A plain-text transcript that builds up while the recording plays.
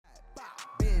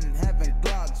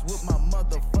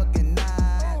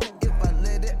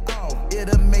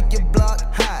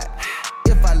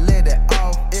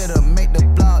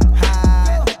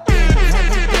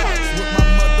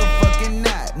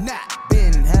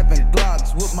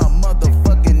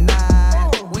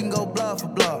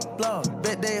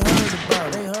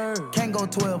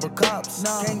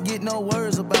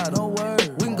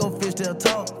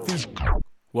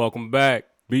Welcome back.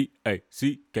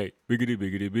 B-A-C-K. Biggity,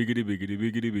 biggity, biggity, biggity,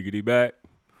 biggity, biggity back.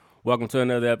 Welcome to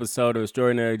another episode of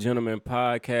Extraordinary Gentlemen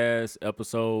Podcast,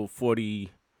 episode 40.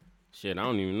 Shit, I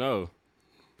don't even know.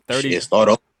 30. Shit, start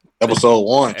up episode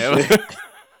 1.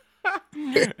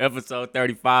 Episode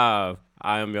 35.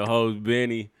 I am your host,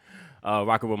 Benny.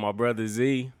 Rocking with my brother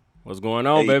Z. What's going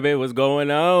on, Hey. baby? What's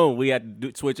going on? We had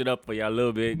to switch it up for y'all a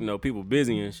little bit. You know, people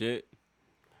busy and shit.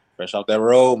 Fresh off that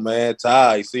road, man.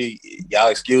 Tired. You see, y'all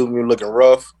excuse me looking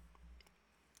rough.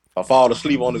 If I fall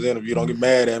asleep on this interview, don't get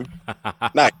mad at me.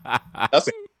 Nah, that's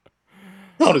it.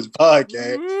 On this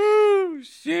podcast. Ooh,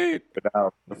 shit. But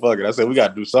fuck it. I said we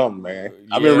gotta do something, man.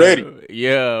 I've been ready.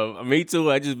 Yeah, me too.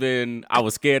 I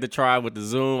was scared to try with the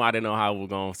Zoom. I didn't know how it was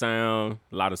gonna sound.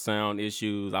 A lot of sound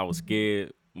issues. I was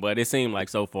scared. But it seemed like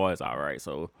so far it's all right.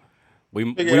 So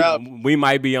we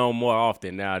might be on more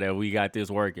often now that we got this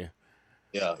working.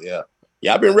 Yeah.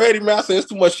 I've been ready, man. I said it's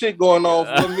too much shit going on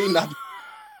for me not.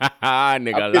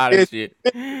 Nigga, a lot of shit.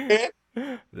 A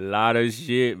lot of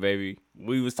shit, baby.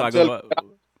 We was talking about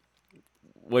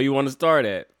where you want to start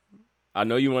at. I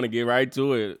know you want to get right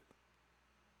to it.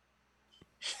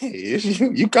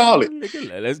 You call it.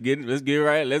 Let's get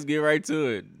right to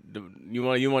it. Do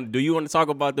you want to talk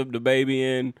about the baby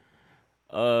and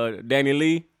Danny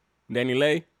Lay?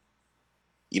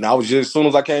 You know, I was just as soon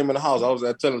as I came in the house, I was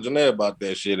telling Janae about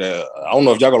that shit. I don't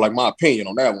know if y'all gonna like my opinion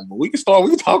on that one, but we can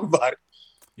talk about it.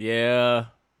 Yeah.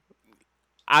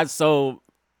 I don't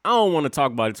want to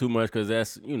talk about it too much because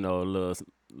that's, you know, a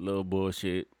little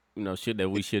bullshit. You know, shit that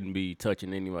we shouldn't be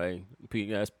touching anyway.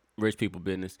 That's rich people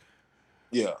business.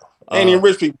 Yeah. Ain't even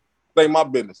rich people ain't my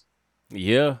business.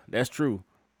 Yeah, that's true.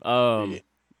 Yeah.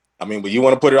 I mean, but you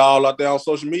want to put it all out there on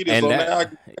social media, so now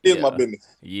it is my business.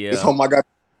 Yeah. It's on my goddamn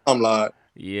timeline.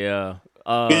 Yeah.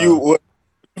 What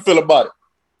you feel about it?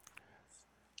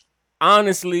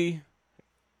 Honestly,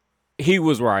 he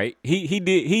was right.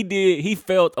 He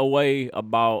felt a way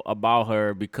about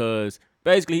her because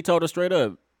basically he told her straight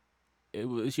up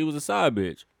she was a side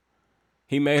bitch.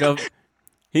 He made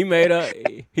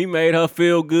her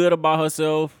feel good about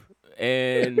herself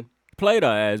and played her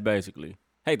ass basically.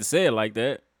 Hate to say it like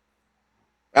that.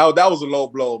 That was a low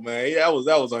blow, man. Yeah,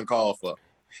 that was uncalled for.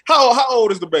 How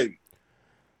old is the baby?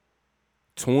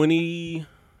 20.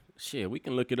 Shit, we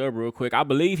can look it up real quick. I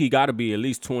believe he got to be at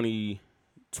least 20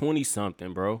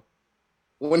 something, bro.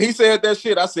 When he said that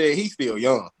shit, I said he's still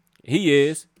young. He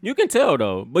is. You can tell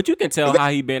though, but you can tell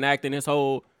how he been acting since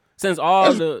all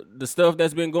the stuff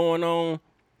that's been going on.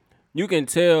 You can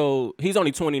tell he's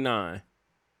only 29.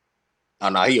 Oh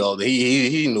no, he old.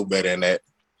 He knew better than that.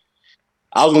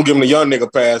 I was gonna give him the young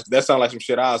nigga pass. That sounds like some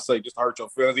shit I'd say just to hurt your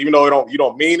feelings, even though you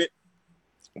don't mean it.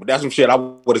 But that's some shit I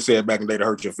would have said back in the day to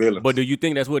hurt your feelings. But do you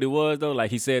think that's what it was though?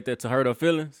 Like he said that to hurt her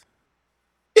feelings?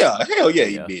 Yeah, hell yeah,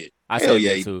 he did. I said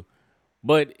that too.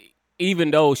 But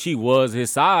even though she was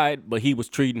his side, but he was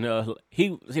treating her.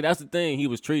 That's the thing. He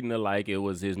was treating her like it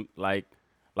was his, like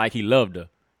he loved her.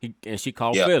 And she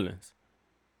caught feelings.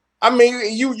 I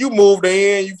mean, you moved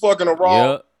in, you fucking her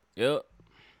raw. Yep.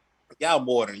 Y'all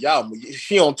more than y'all.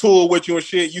 She on tour with you and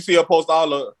shit. You see her post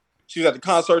she's at the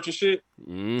concert and shit.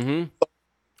 Mm-hmm.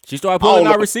 She started pulling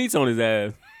out receipts on his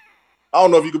ass. I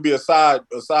don't know if you could be a side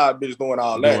bitch doing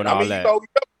all that. You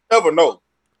never know.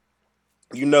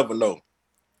 You never know.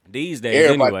 These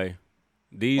days, anyway.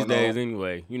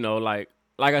 You know, like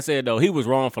I said though, he was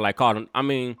wrong for like calling. I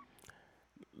mean,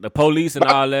 the police and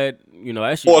all that. You know,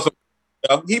 that shit.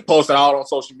 He posted out on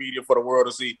social media for the world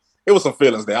to see. It was some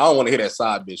feelings there. I don't want to hear that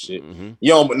side bitch shit. Mm-hmm. You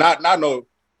don't, not no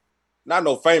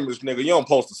famous nigga. You don't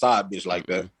post a side bitch like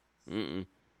that.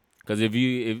 Because if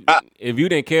you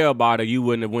didn't care about her, you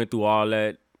wouldn't have went through all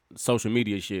that social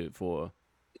media shit for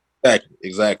her.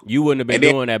 Exactly. You wouldn't have been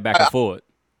doing that back and forth.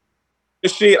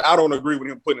 This shit, I don't agree with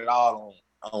him putting it all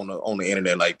on the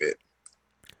internet like that.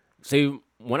 See,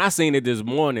 when I seen it this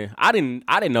morning, I didn't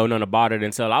know nothing about it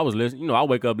until I was listening. You know, I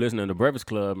wake up listening to Breakfast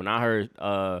Club and I heard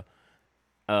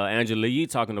Angela Yee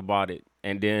talking about it,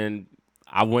 and then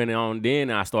I went on.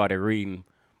 Then I started reading,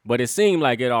 but it seemed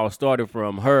like it all started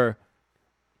from her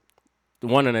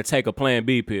wanting to take a Plan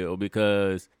B pill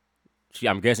because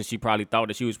I'm guessing she probably thought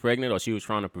that she was pregnant or she was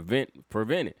trying to prevent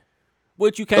it.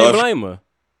 Which you can't blame her.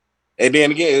 And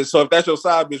then again, so if that's your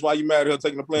side bitch, why you mad at her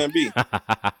taking a Plan B?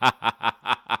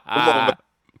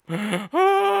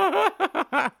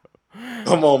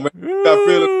 Come on, man. That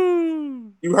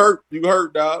feeling, you hurt,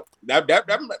 dog.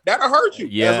 That'll hurt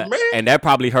you as a man. And that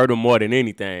probably hurt him more than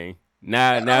anything.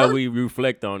 Now we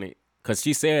reflect on it, because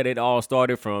she said it all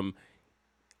started from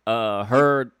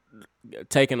her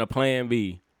taking a Plan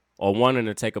B or wanting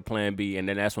to take a Plan B, and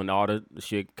then that's when all the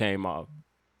shit came off.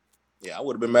 Yeah, I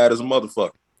would have been mad as a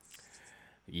motherfucker.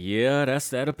 Yeah,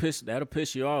 that'll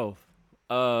piss you off.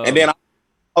 And then I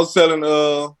was telling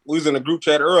we was in a group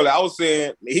chat earlier. I was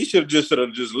saying he should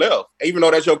have just left. Even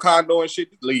though that's your condo and shit,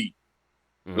 just leave.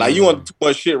 Like you want too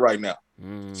much shit right now.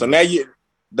 So now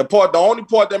the only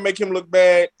part that make him look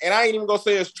bad, and I ain't even gonna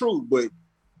say it's true, but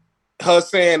her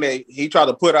saying that he tried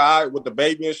to put her out with the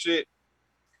baby and shit.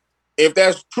 If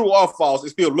that's true or false,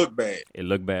 it still look bad. It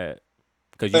look bad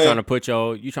because you're trying to put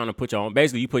your own.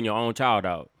 Basically, you putting your own child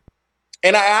out.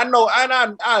 And I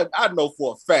know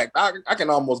for a fact, I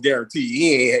can almost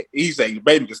guarantee he say the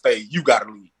baby can stay, you gotta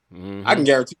leave. Mm-hmm. I can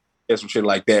guarantee some shit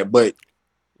like that. But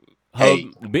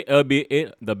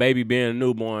the baby being a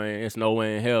newborn, it's no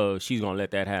way in hell she's gonna let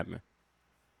that happen.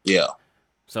 Yeah.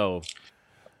 So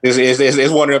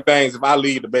it's one of the things. If I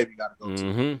leave, the baby gotta go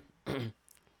too.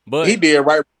 But he did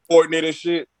right reporting it and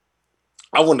shit.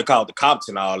 I wouldn't have called the cops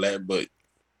and all that,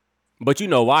 But you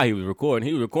know why he was recording?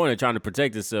 He was recording trying to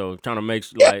protect himself, trying to make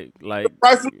like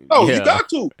rightfully so. You got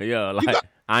to. Yeah,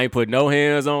 I ain't put no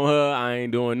hands on her. I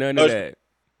ain't doing none of that.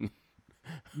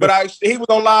 But he was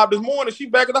on live this morning. She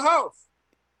back at the house.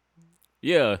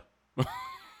 Yeah.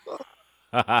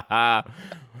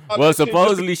 Well,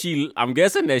 supposedly I'm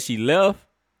guessing that she left,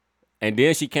 and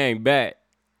then she came back,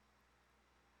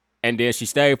 and then she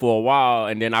stayed for a while,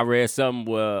 and then I read something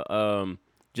where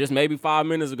just maybe 5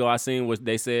 minutes ago I seen what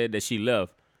they said that she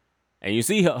left, and you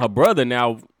see her brother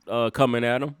now coming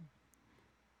at him.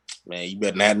 Man, you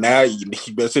better not now. You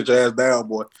better sit your ass down,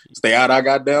 boy. Stay out of our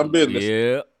goddamn business.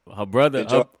 Yeah, her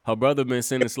brother been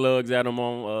sending slugs at him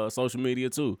on social media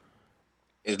too.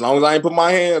 As long as I ain't put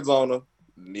my hands on her,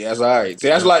 that's all right. See,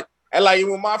 that's like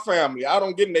even with my family. I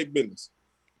don't get in their business.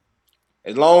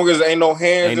 As long as ain't no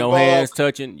hands involved, hands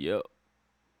touching. Yep.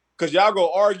 Cause y'all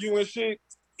go argue and shit,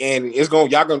 and y'all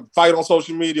gonna fight on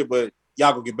social media, but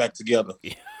y'all gonna get back together.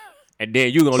 Yeah. And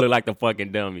then you gonna look like the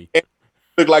fucking dummy.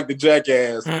 Look like the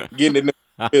jackass getting in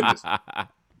the business.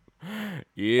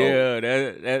 Yeah,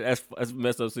 that's a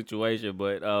messed up situation,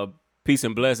 but peace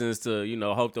and blessings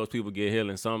to hope those people get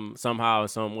healing somehow in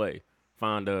some way.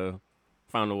 Find a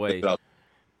way.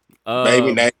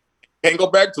 Baby, now can't go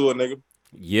back to it, nigga.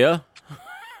 Yeah.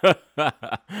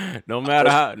 no matter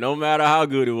how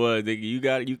good it was,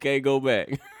 nigga, you can't go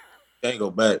back. Can't go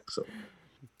back. So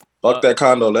fuck that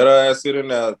condo. Let her ass sit in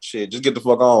there. Shit, just get the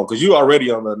fuck on, cause you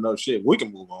already on enough shit. We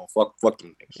can move on. Fuck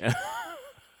them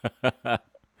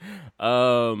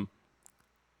niggas.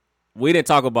 We didn't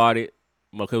talk about it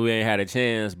because we ain't had a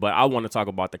chance, but I want to talk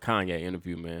about the Kanye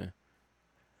interview, man.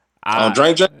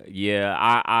 Drink? Yeah,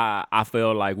 I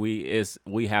feel like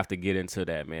we have to get into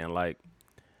that, man. Like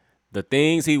the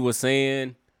things he was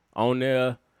saying on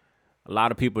there, a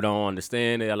lot of people don't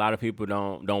understand it. A lot of people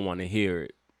don't want to hear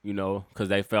it, because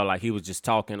they felt like he was just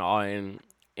talking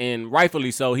and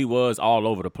rightfully so. He was all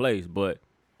over the place, but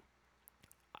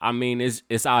I mean,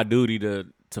 it's our duty to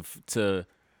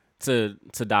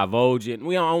divulge it.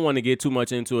 We don't want to get too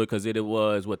much into it because it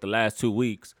was the last 2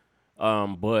 weeks,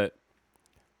 but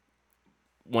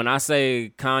when I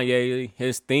say Kanye,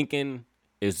 his thinking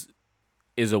is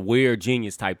a weird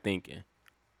genius type thinking.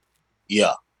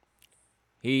 Yeah.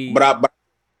 But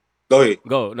go ahead.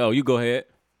 No, you go ahead.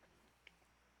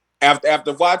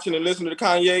 After watching and listening to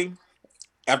Kanye,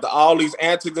 after all these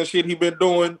antics and shit he been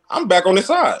doing, I'm back on his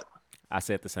side. I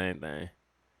said the same thing.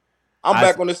 I'm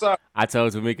back on his side. I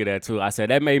told Tamika that too. I said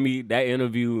that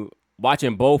interview,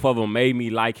 watching both of them made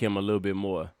me like him a little bit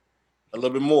more. A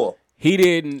little bit more. He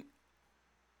didn't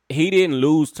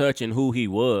lose touch in who he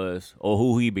was or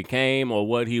who he became or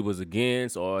what he was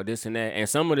against or this and that. And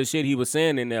some of the shit he was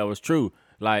saying in there was true.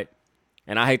 Like,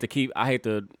 and I hate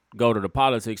to go to the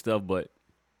politics stuff, but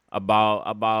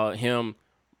about him,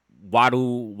 why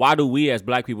do we as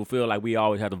black people feel like we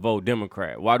always have to vote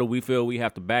Democrat? Why do we feel we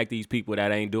have to back these people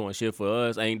that ain't doing shit for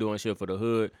us, ain't doing shit for the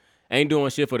hood, ain't doing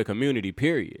shit for the community,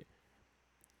 period?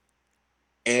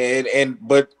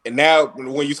 But now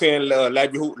when you saying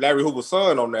Larry Hoover's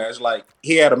son on there, it's like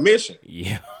he had a mission.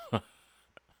 Yeah,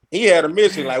 he had a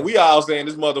mission. Like we all saying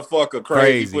this motherfucker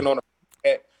crazy.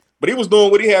 But he was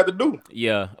doing what he had to do.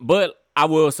 Yeah, but I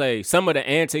will say some of the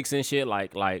antics and shit,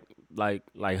 like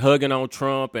hugging on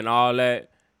Trump and all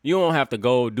that, you don't have to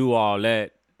go do all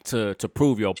that to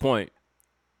prove your point.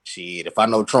 Shit, if I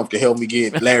know Trump can help me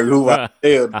get Larry Hoover,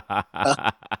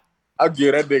 I'll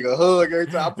give that nigga a hug every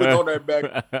time I put on that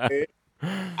back.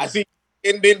 I see,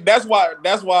 and then that's why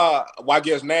I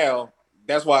guess now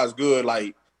that's why it's good,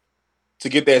 like, to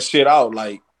get that shit out.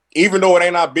 Like, even though it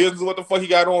ain't our business what the fuck he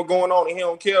got going on and he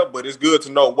don't care, but it's good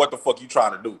to know what the fuck you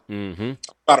trying to do. Mm-hmm.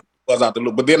 Try to buzz out the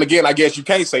loop. But then again, I guess you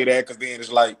can't say that because then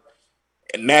it's like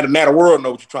And now the world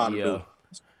know what you're trying to do. You know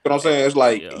what I'm saying? It's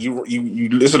like you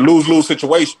it's a lose-lose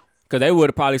situation. Because they would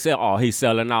have probably said, "Oh, he's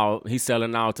selling out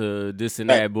to this and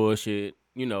that bullshit."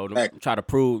 You know, try to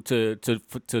prove to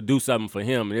do something for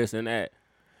him and this and that.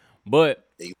 But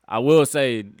I will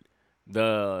say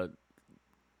the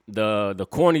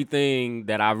corny thing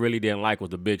that I really didn't like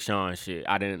was the Big Sean shit.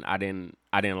 I didn't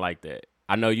like that.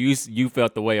 I know you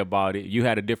felt the way about it. You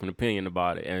had a different opinion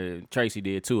about it, and Tracy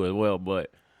did too as well.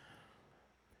 But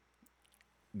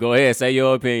go ahead, say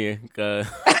your opinion. Man,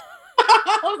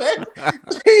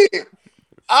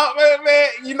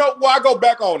 you know, I go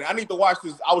back on it. I need to watch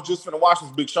this. I was just finna watch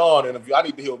this Big Sean interview. I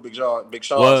need to hear what Big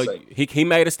Sean say. He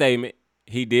made a statement.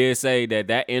 He did say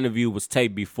that interview was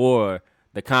taped before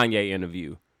the Kanye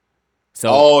interview.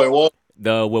 So it was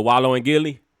with Wallow and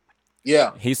Gillie.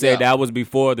 Yeah, he said that was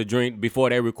before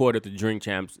they recorded the Drink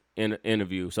Champs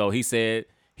interview. So he said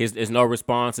there's no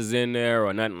responses in there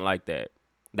or nothing like that.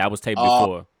 That was taped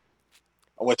before.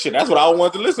 Well, shit, that's what I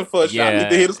wanted to listen for. Shit, I need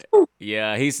to hear the scoop.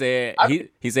 Yeah, he said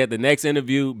he said the next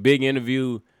interview, big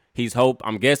interview.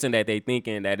 I'm guessing that they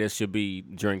thinking that this should be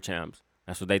Drink Champs.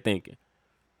 That's what they thinking.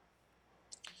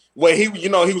 Well, he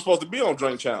was supposed to be on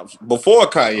Drink Champs before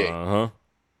Kanye.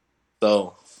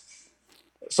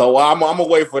 So I'm gonna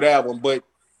wait for that one. But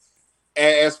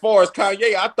as far as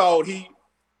Kanye, I thought he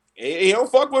don't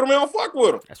fuck with him. He don't fuck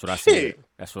with him. That's what I said.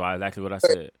 That's exactly what I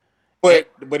said. But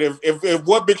if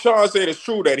what Big Sean said is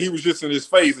true, that he was just in his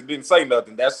face and didn't say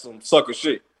nothing, that's some sucker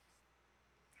shit.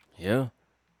 Yeah,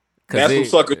 that's some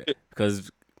sucker shit.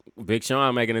 Because Big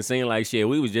Sean making it seem like shit.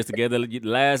 We was just together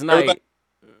last night.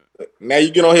 Now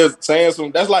you get on here saying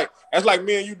some. That's like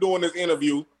me and you doing this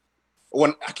interview.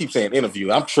 When I keep saying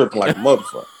interview, I'm tripping like a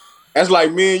motherfucker. That's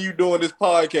like me and you doing this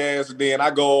podcast, and then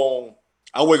I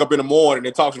wake up in the morning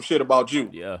and talk some shit about you.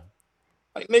 Yeah.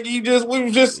 Like, nigga, we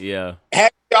was just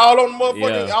happy all on the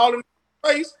motherfucking, all in the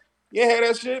face. You had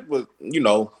that shit, but you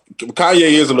know, Kanye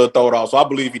is a little throwed off, so I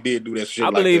believe he did do that shit.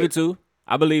 I believe it too.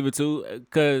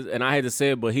 And I had to say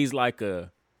it, but he's like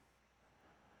a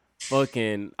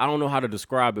fucking, I don't know how to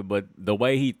describe it, but the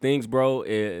way he thinks, bro,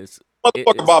 is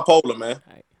motherfucking bipolar, man.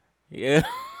 Yeah.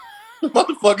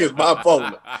 Motherfucker is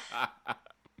bipolar.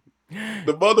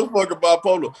 The motherfucker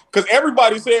bipolar. Because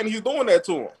everybody's saying he's doing that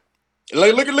to him.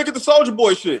 Like, look at the Soulja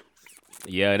Boy shit.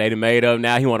 Yeah, they done made up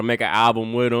now. He want to make an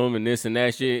album with him and this and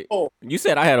that shit. Oh. You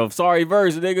said I had a sorry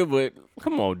verse, nigga, but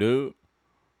come on, dude.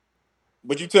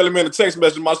 But you telling me in the text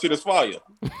message my shit is fire.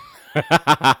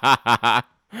 I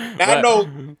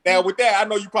know. Now with that, I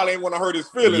know you probably ain't want to hurt his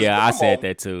feelings. Yeah, I said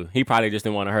that too. He probably just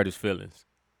didn't want to hurt his feelings.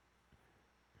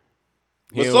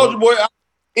 But Soulja Boy,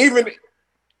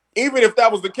 even if that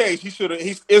was the case,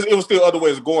 it was still other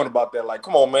ways of going about that. Like,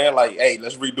 come on, man. Like, hey,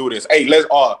 let's redo this. Hey,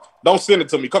 don't send it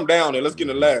to me. Come down there. Let's get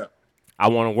in the lab. I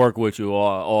want to work with you,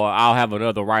 or I'll have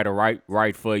another writer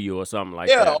write for you, or something like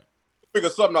that. Yeah, figure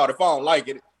something out. If I don't like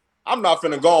it, I'm not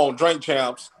finna go on Drink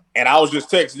Champs. And I was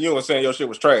just texting you and saying your shit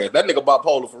was trash. That nigga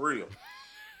bipolar for real.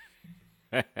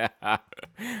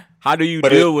 How do you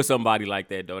deal with somebody like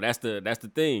that though? That's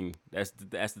the thing. That's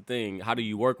the thing. How do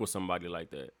you work with somebody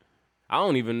like that? I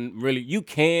don't even really. You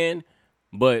can,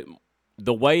 but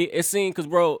the way it seemed, cause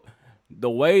bro, the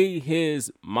way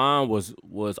his mind was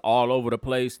all over the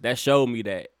place, that showed me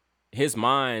that his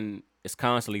mind is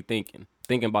constantly thinking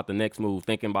about the next move,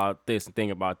 thinking about this and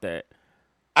thinking about that.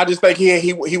 I just think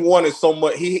he wanted so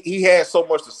much. He had so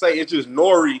much to say. It's just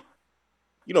Nori.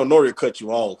 You know, Nori cut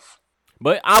you off.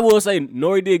 But I will say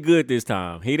Nori did good this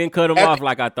time. He didn't cut him off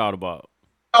like I thought about.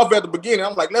 Off at the beginning,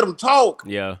 I'm like, let him talk.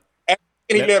 Yeah. And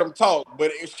he let him talk.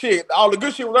 But shit, all the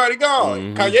good shit was already gone.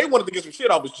 Mm-hmm. Kanye wanted to get some shit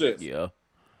off his chest. Yeah.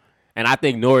 And I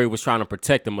think Nori was trying to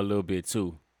protect him a little bit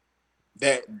too.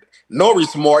 That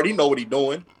Nori's smart. He know what he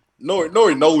doing.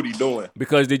 Nori know what he doing.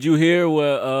 Because did you hear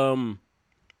what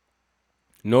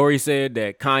Nori said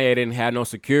that Kanye didn't have no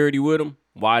security with him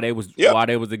while they was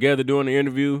together doing the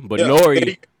interview, but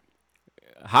Nori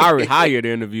hired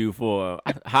the interview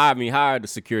hired the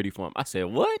security for him. I said,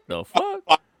 what the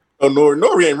fuck? No,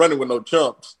 Nori ain't running with no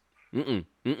chumps. Some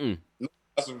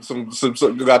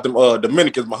got them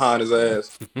Dominicans behind his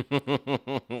ass.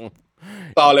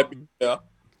 All that.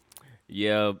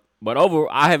 Yeah. But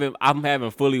I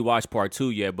haven't fully watched part 2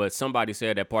 yet, but somebody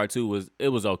said that part 2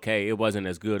 was okay. It wasn't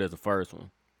as good as the first one.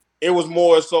 It was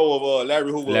more so of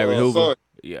Larry Hoover. Son.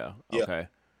 Yeah. Okay.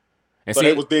 And so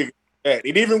they was digging that.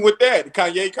 And even with that,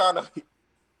 Kanye kind of,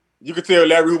 you could tell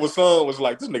Larry Hoover's son was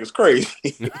like, this nigga's crazy.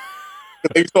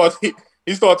 he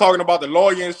started talking about the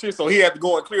lawyer and shit, so he had to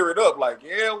go and clear it up. Like,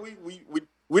 yeah, we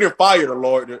didn't fire the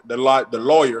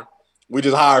lawyer. We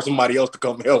just hired somebody else to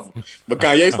come help him. But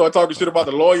Kanye started talking shit about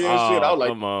the lawyer and shit. I was like,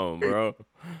 come on, bro.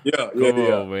 Yeah.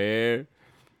 On, man.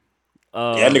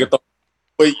 Yeah, nigga thought.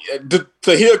 But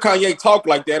to hear Kanye talk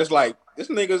like that, it's like this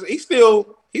nigga's he's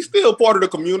still part of the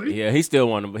community. Yeah, he's still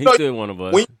one of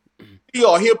us. When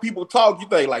you hear people talk, you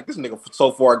think like this nigga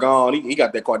so far gone. He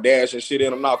got that Kardashian shit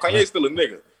in him now. Kanye's still a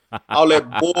nigga. All that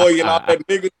boy and all that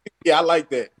nigga. Yeah, I like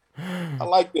that.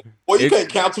 Boy, you can't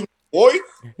count too, boy.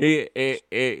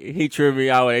 He tripped me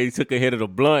out when he took a hit of the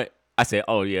blunt. I said,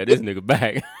 "Oh yeah, this nigga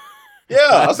back."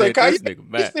 Yeah, I said, Kanye, this nigga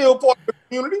back. He's still part of the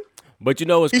community. But you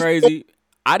know what's crazy?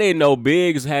 I didn't know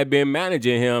Biggs had been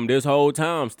managing him this whole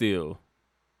time still.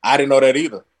 I didn't know that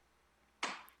either.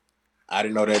 I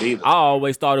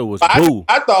always thought it was Boo.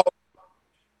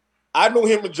 I knew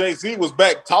him and Jay-Z was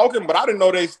back talking, but I didn't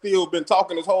know they still been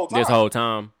talking this whole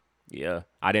time. Yeah.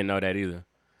 I didn't know that either.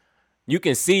 You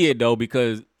can see it though,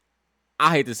 because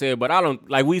I hate to say it, but I don't,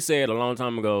 like we said a long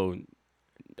time ago,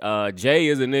 Jay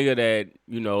is a nigga that,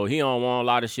 he don't want a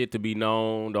lot of shit to be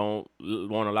known, don't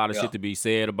want a lot of shit to be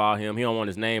said about him. He don't want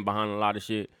his name behind a lot of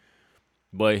shit.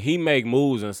 But he make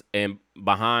moves and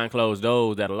behind closed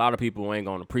doors that a lot of people ain't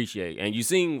gonna appreciate. And you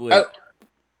seen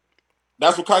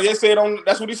that's what Kanye said on.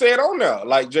 That's what he said on there.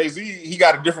 Like Jay-Z, he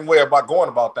got a different way about going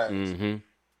about things. Mm-hmm.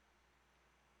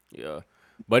 Yeah,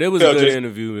 but it was a good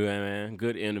interview, man.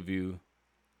 Good interview.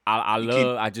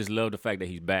 I just love the fact that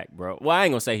he's back, bro. Well, I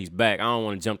ain't gonna say he's back. I don't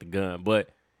want to jump the gun, but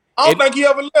I don't think he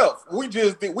ever left. We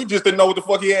just didn't know what the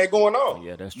fuck he had going on.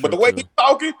 Yeah, that's true. But the way he's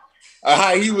talking.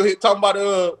 How he was talking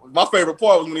about my favorite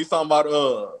part was when he's talking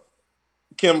about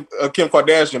Kim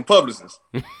Kardashian publicist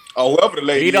or whoever the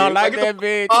lady. He don't like that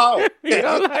bitch. Oh. He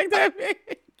don't like that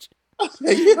bitch.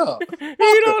 Yeah. He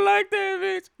don't like that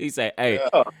bitch. He say, "Hey,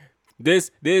 this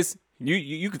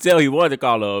you could tell he wanted to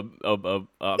call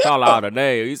call out her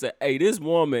name. He said, "Hey, this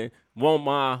woman want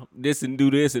my this and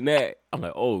do this and that." I'm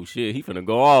like, "Oh shit, he finna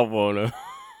go off on her."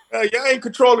 Y'all ain't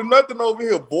controlling nothing over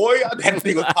here, boy. That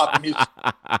nigga popping his shit.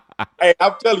 Hey,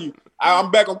 I'm telling you,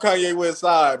 I'm back on Kanye West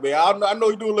side, man. I know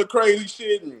he do a little crazy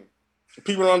shit, and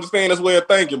people don't understand his way of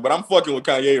thinking, but I'm fucking with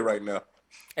Kanye right now.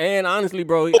 And honestly,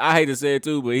 bro, I hate to say it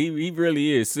too, but he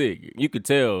really is sick. You could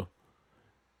tell.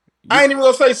 I ain't even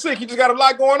gonna say sick. He just got a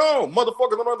lot going on.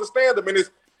 Motherfuckers don't understand him, and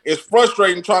it's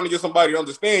frustrating trying to get somebody to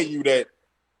understand you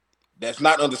that's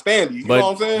not understanding you. You know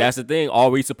what I'm saying? That's the thing. Are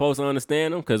we supposed to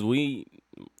understand him? Because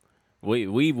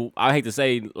I hate to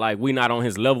say, like, we not on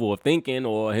his level of thinking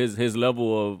or his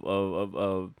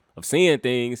level of seeing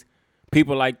things.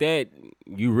 People like that,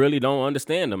 you really don't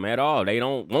understand them at all. They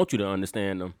don't want you to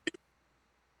understand them.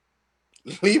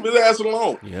 Leave his ass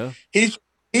alone. Yeah. He's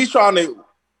trying to.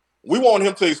 We want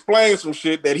him to explain some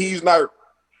shit that he's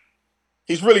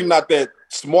really not that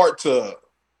smart to.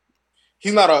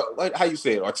 He's not how you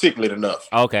say it, articulate enough.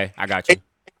 Okay, I got you.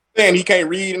 And he can't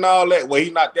read and all that. Well,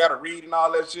 he's not there to read and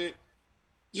all that shit.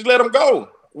 Just let him go.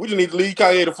 We just need to leave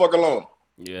Kanye the fuck alone.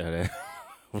 Yeah,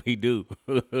 we do.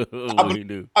 We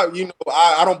do.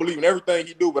 I don't believe in everything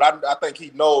he do, but I think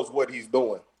he knows what he's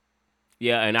doing.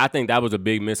 Yeah, and I think that was a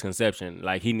big misconception.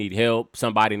 Like, he need help.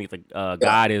 Somebody needs to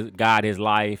guide his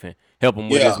life and help him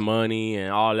with his money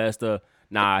and all that stuff.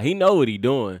 Nah, he know what he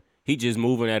doing. He just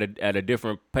moving at a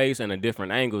different pace and a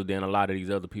different angle than a lot of these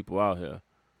other people out here.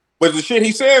 But the shit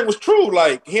he said was true.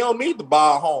 Like, he don't need to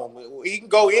buy a home. He can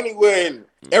go anywhere and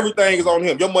everything is on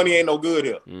him. Your money ain't no good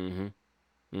here. Mm-hmm.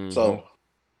 Mm-hmm. So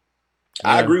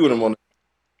I agree with him on that.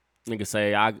 Nigga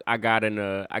say I got in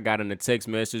a text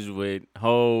message with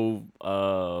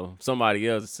somebody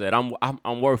else said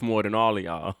I'm worth more than all of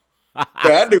y'all.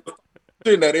 That nigga was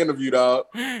in that interview, dog.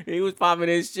 He was popping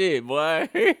his shit, boy.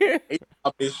 He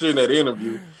popped his shit in that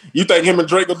interview. You think him and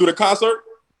Drake will do the concert?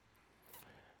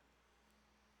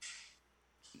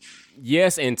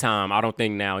 Yes, in time. I don't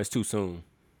think now. It's too soon.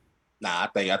 Nah, I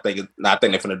think they're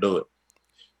finna do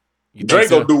it. Drake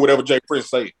gonna do whatever Jay Prince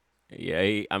say.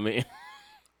 Yeah,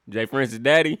 Jay Prince's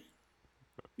daddy.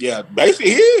 Yeah,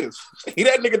 basically he is. He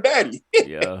that nigga daddy.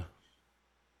 Yeah.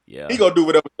 He gonna do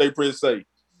whatever Jay Prince say.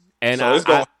 And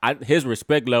his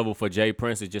respect level for Jay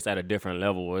Prince is just at a different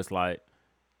level. It's like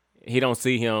he don't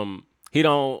see him. We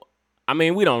don't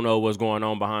know what's going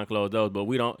on behind closed doors, but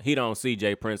he don't see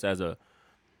Jay Prince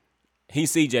he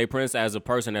see Jay Prince as a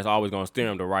person that's always gonna steer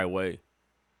him the right way.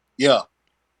 Yeah.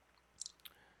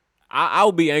 I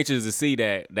would be anxious to see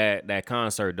that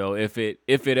concert though. If it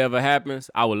ever happens,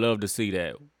 I would love to see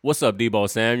that. What's up, Debo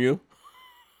Samuel?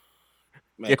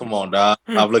 Man, come on, dog.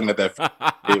 I'm looking at that.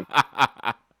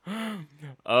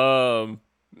 I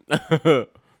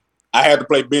had to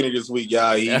play Benny this week,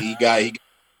 y'all. He got.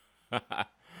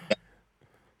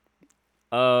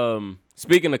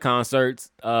 Speaking of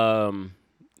concerts,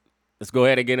 let's go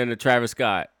ahead and get into Travis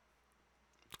Scott.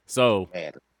 So,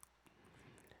 Man,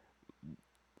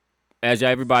 as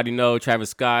everybody know, Travis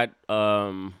Scott,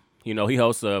 he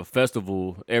hosts a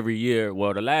festival every year.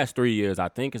 Well, the last 3 years, I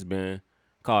think it's been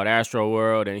called Astro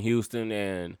World in Houston,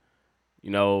 and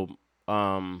you know,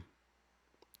 um,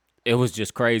 it was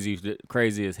just crazy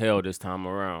as hell this time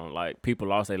around. Like people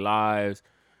lost their lives.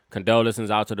 Condolences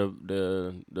out to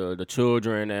the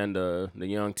children and the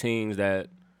young teens that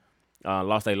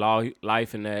lost their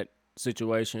life in that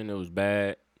situation. It was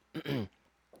bad.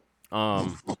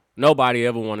 Nobody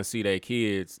ever want to see their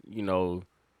kids,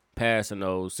 pass in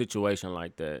those situations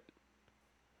like that.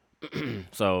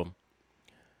 So,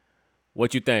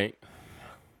 what you think?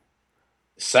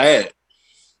 sad.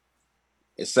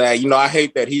 It's sad. I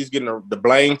hate that he's getting the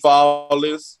blame for all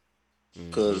this.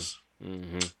 Cause,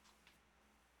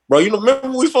 bro,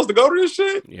 remember we supposed to go to this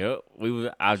shit? Yep, we was.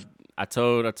 I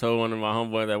told one of my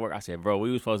homeboys at work. I said, bro,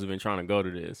 we was supposed to have been trying to go to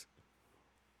this.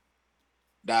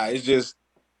 Nah, it's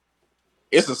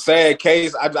a sad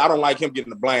case. I don't like him getting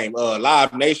the blame.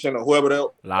 Live Nation or whoever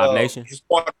else. Live Nation. His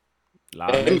partner,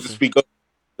 Live they need Nation. to speak up.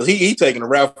 Cause he taking the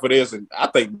rap for this, and I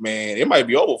think, man, it might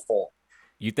be over for him.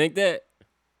 You think that?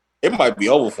 It might be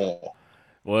over for him.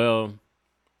 Well,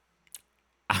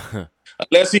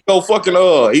 unless he go fucking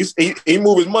he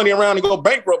move his money around and go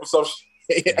bankrupt or some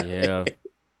shit. Yeah.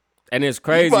 And it's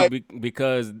crazy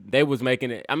because they was making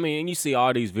it. I mean, you see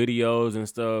all these videos and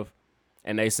stuff,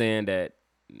 and they saying that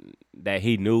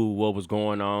he knew what was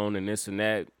going on and this and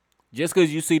that. Just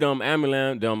because you see them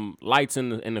lights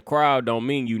in the crowd, don't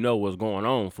mean you know what's going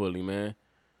on fully, man.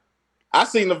 I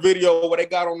seen the video where they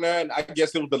got on there, and I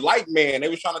guess it was the light man. They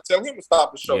was trying to tell him to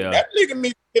stop the show. Yeah. That nigga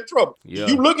needs to get in trouble. Yeah.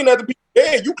 You looking at the people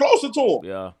dead, you closer to him.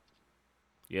 Yeah.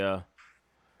 Yeah.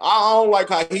 I don't like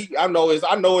how I know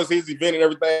it's his event and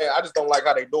everything. I just don't like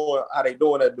how they doing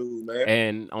that dude, man.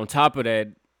 And on top of that,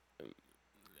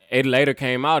 it later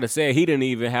came out and said he didn't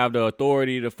even have the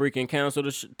authority to freaking cancel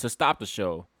to stop the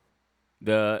show.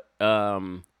 Whoever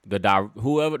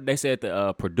they said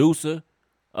the producer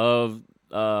of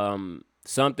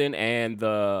something and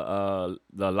the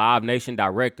Live Nation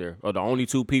director are the only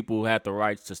two people who had the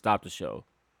rights to stop the show.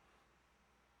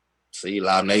 See,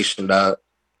 Live Nation, dog.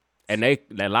 And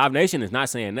that Live Nation is not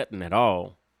saying nothing at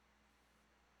all.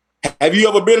 Have you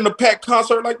ever been in a packed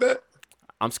concert like that?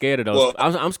 I'm scared of those. Well,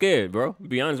 I'm scared, bro. To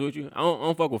be honest with you, I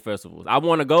don't fuck with festivals. I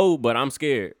want to go, but I'm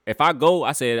scared. If I go,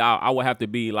 I said I would have to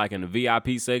be like in the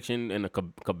VIP section in the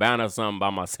cabana or something by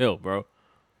myself, bro.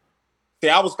 See,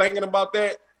 I was thinking about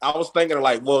that. I was thinking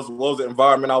like, what was the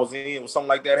environment I was in when something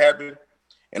like that happened?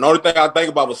 And the only thing I think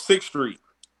about was 6th Street.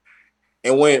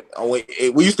 And when we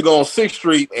used to go on 6th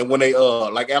Street, and when they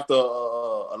like after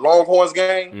a Longhorns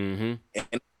game,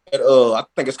 and I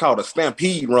think it's called a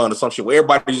Stampede run or some shit, where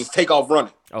everybody just take off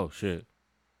running. Oh shit,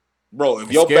 bro!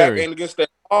 If your back ain't against that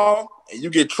wall and you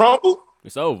get trampled,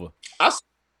 it's over. I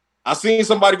seen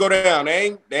somebody go down.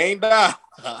 They ain't die.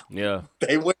 Yeah,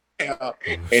 they went down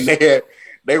and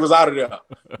they was out of there.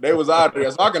 They was out of there.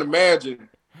 So I can imagine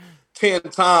 10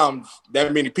 times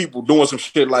that many people doing some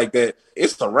shit like that.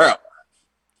 It's a wrap.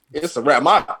 It's a wrap.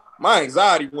 My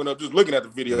anxiety went up just looking at the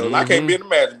video. I can't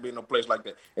imagine being in a place like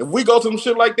that. If we go to some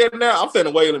shit like that now, I'm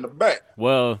finna wail in the back.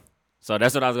 Well, so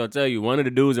that's what I was gonna tell you. One of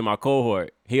the dudes in my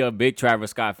cohort, he a big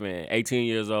Travis Scott fan, 18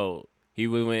 years old. He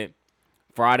went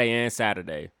Friday and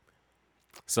Saturday.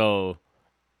 So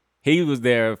he was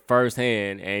there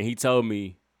firsthand, and he told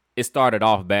me it started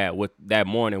off bad with that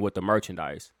morning with the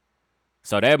merchandise.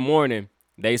 So that morning,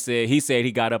 he said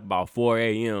he got up about 4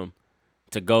 a.m.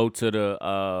 to go to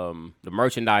the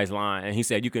merchandise line, and he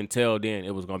said you can tell then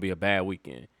it was gonna be a bad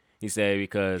weekend. He said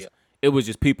because it was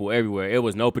just people everywhere. It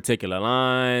was no particular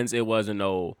lines. It wasn't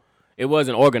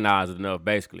organized enough,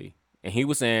 basically. And he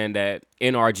was saying that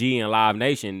NRG and Live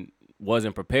Nation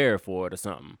wasn't prepared for it or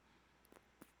something.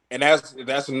 And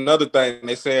that's another thing.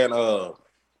 They said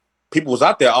people was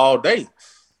out there all day.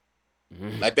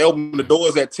 Like they opened the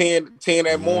doors at 10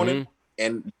 that morning,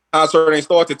 and the concert ain't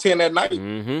start to 10 that night.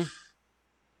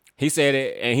 He said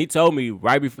it, and he told me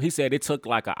right before. He said it took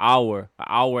like an hour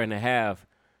and a half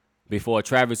before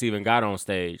Travis even got on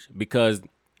stage, because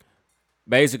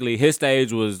basically his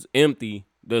stage was empty.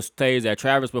 The stage that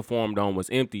Travis performed on was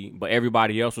empty, but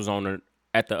everybody else was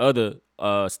at the other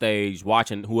stage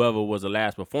watching whoever was the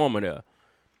last performer there.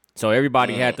 So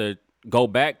everybody had to go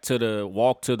back to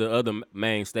walk to the other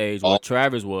main stage where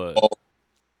Travis was.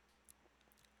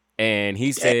 And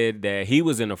he said that he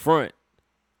was in the front,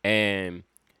 and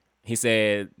he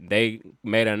said they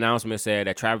made an announcement, said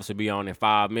that Travis would be on in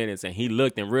 5 minutes, and he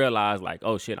looked and realized like,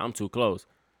 oh shit, I'm too close.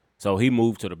 So he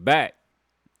moved to the back,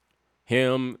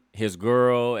 him, his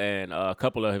girl, and a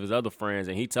couple of his other friends,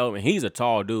 and he told me he's a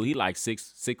tall dude. He like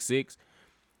 6'6",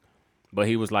 but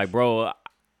he was like, bro,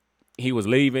 he was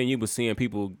leaving. You was seeing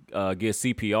people get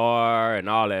CPR and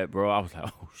all that, bro. I was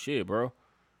like, oh shit, bro.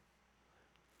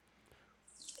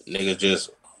 Niggas just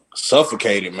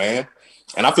suffocated, man.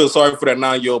 And I feel sorry for that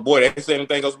 9-year-old boy. They say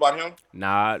anything else about him?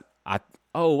 Nah,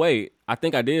 wait. I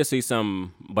think I did see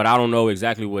something, but I don't know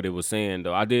exactly what it was saying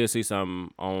though. I did see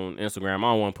something on Instagram.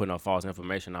 I don't want to put no false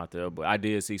information out there, but I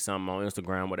did see something on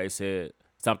Instagram where they said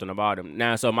something about him.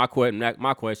 Now, so my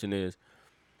question is,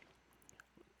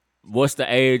 what's the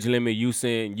age limit you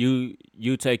saying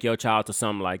you take your child to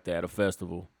something like that, a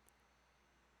festival?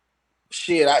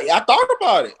 Shit, I thought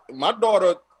about it. My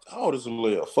daughter, how old is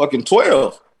Zalia? Fucking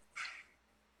 12.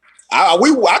 I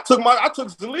took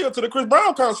Zalia to the Chris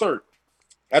Brown concert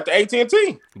at the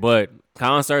AT&T. But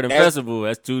concert and festival,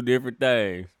 that's two different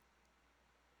things.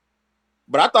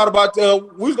 But I thought about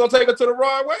we was gonna take her to the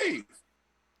Rod Wave.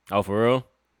 Oh, for real?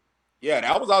 Yeah,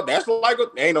 that was out. That's like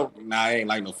ain't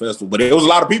like no festival, but it was a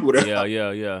lot of people there.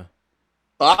 Yeah.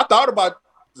 So I thought about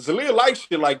Zalia like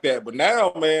shit like that, but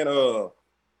now, man,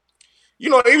 you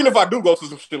know, even if I do go to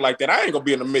some shit like that, I ain't gonna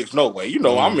be in the mix. No way. You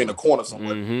know, I'm in the corner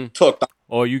somewhere, tucked out.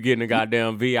 Or you get in the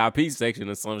goddamn VIP section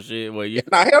or some shit where you.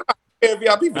 Nah, hell, I'm not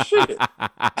VIP for shit.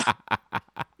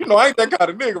 You know, I ain't that kind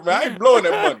of nigga, man. I ain't blowing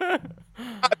that money.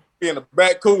 I be in the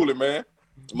back cooling, man.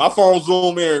 My phone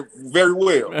zoom in very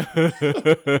well.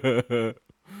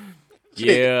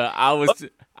 Yeah, I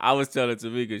was telling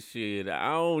Tamika, shit,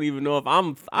 I don't even know if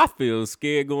I feel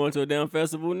scared going to a damn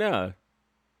festival now.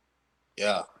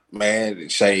 Yeah, man,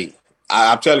 Shay,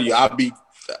 I'm telling you, I'll be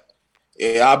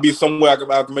somewhere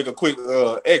I can make a quick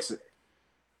exit.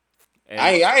 And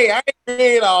I ain't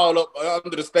been all up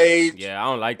under the stage. Yeah, I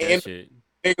don't like that shit.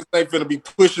 Niggas ain't finna be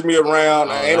pushing me around.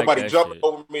 Ain't nobody jumping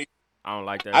over me. I don't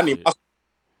like that. I need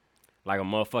like a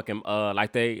motherfucking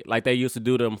like they used to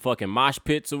do them fucking mosh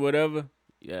pits or whatever.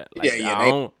 Yeah, I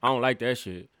don't like that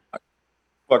shit.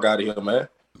 Fuck out of here, man.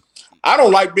 I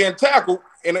don't like being tackled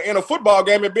in a football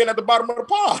game and being at the bottom of the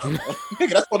pile.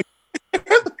 Nigga,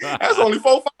 that's only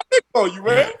 4 or 5 niggas on you,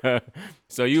 man.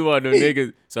 So you want them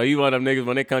niggas? So you want them niggas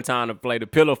when they come time to play the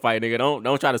pillow fight, nigga?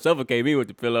 Don't try to suffocate me with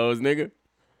the pillows, nigga.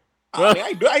 I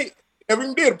ain't never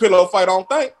even did a pillow fight. I don't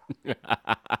think.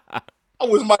 I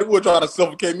wish somebody would try to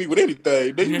suffocate me with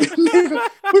anything. Nigga,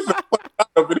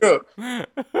 over there.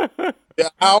 Yeah,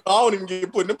 I don't even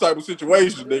get put in them type of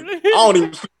situations, nigga. I don't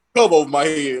even cover over my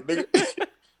head, nigga.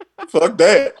 Fuck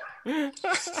that.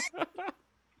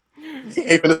 He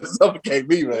ain't gonna suffocate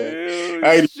me, man.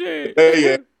 I ain't shit.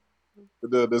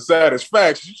 The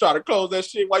satisfaction. You try to close that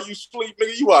shit while you sleep,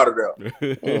 nigga. You out of there.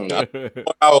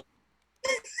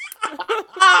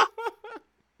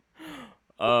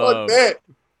 Fuck that.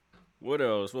 What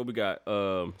else? What we got?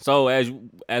 So as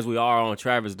we are on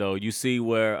Travis though, you see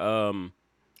where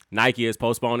Nike is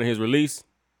postponing his release.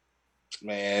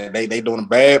 Man, they doing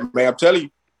bad, man. I'm telling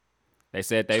you. They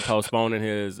said they postponing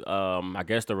his I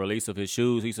guess the release of his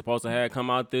shoes he's supposed to have come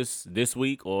out this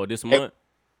week or this month.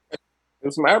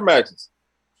 It's some Air Maxes.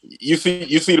 You see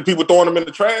the people throwing them in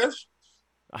the trash?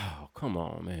 Oh, come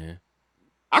on, man.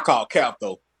 I call cap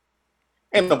though.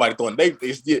 Ain't nobody throwing they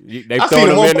throwing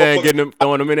them in there and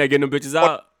getting them bitches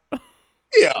out.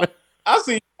 Yeah. I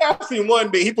seen one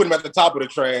day he put him at the top of the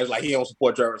trash like he don't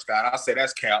support Travis Scott. I said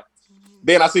that's cap.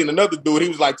 Then I seen another dude, he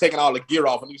was like taking all the gear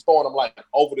off and he's throwing them like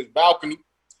over this balcony.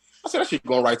 I said that shit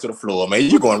going right to the floor, man.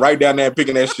 You going right down there and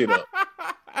picking that shit up.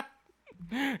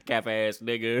 Cap ass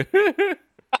nigga.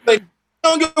 I think,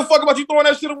 don't give a fuck about you throwing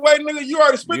that shit away, nigga. You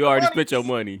already spent your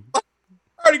money. I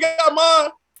already got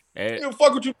mine. And give a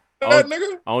fuck with you. That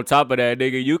nigga. On top of that,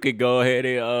 nigga, you could go ahead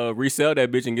and resell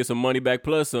that bitch and get some money back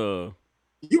plus you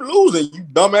losing, you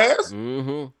dumbass.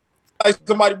 Mm-hmm. Like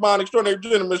somebody buying an Extraordinary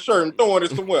Gentleman shirt and throwing it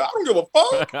somewhere. I don't give a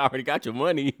fuck. I already got your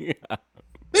money.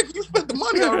 Nigga, you spent the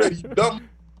money already, you dumb.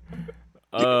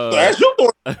 That's your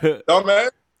story, dumbass.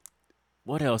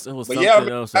 What else? It was something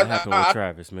else that happened with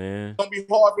Travis, man. It's gonna be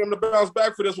hard for him to bounce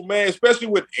back for this one, man. Especially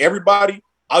with everybody.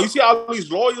 You see all these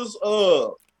lawyers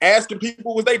asking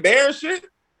people was they there and shit.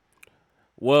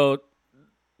 Well,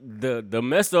 the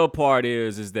messed up part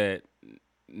is that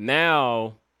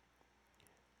now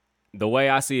the way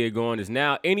I see it going is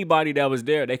now anybody that was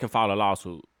there, they can file a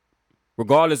lawsuit.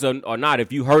 Regardless of or not,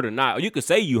 if you hurt or not. Or you could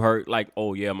say you hurt, like,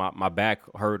 oh yeah, my back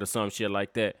hurt or some shit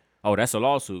like that. Oh, that's a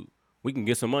lawsuit. We can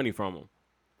get some money from them.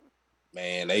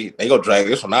 Man, they go drag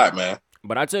this one out, man.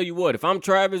 But I tell you what, if I'm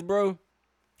Travis, bro,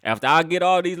 after I get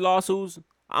all these lawsuits,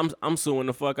 I'm suing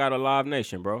the fuck out of Live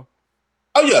Nation, bro.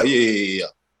 Oh yeah.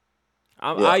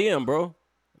 I am, bro.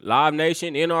 Live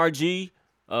Nation, NRG,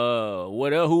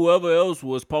 whoever else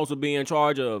was supposed to be in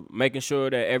charge of making sure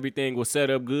that everything was set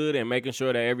up good and making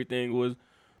sure that everything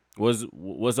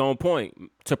was on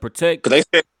point to protect. Because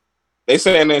they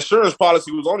saying the insurance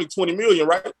policy was only $20 million,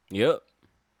 right? Yep.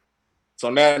 So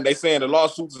now they saying the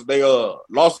lawsuits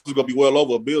gonna be well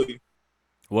over $1 billion.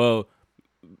 Well,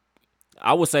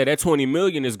 I would say that $20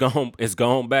 million is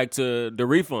gone back to the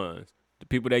refunds, the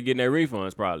people that getting their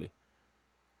refunds probably.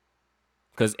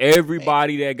 Because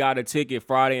everybody that got a ticket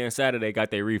Friday and Saturday got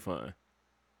their refund.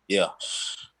 Yeah.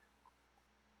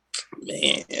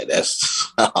 Man,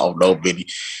 that's I don't know, Benny.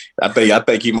 I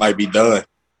think he might be done.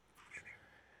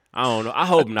 I don't know. I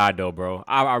hope not though, bro.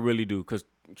 I really do, because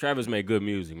Travis made good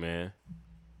music, man.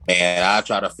 And I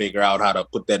try to figure out how to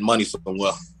put that money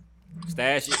somewhere.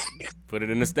 Stash it. Put it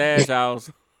in the stash house.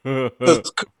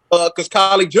 Because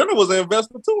Kylie Jenner was an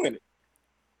investor too in it.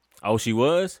 Oh, she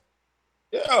was?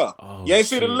 Yeah. Oh, you ain't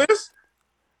see the list?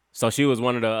 So she was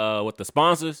one of the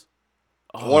sponsors?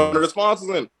 Oh, one of the sponsors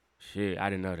in it. Shit, I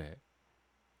didn't know that.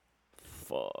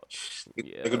 Fuck.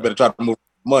 Yeah. Niggas better try to move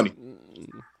money.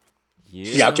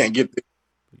 Yeah. Y'all can't get this.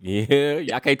 Yeah,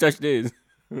 y'all can't touch this.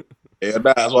 Yeah,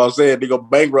 that's what I'm saying. They go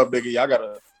bankrupt, nigga. Y'all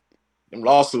gotta them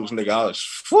lawsuits, nigga.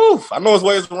 I know it's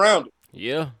ways around it.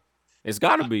 Yeah, it's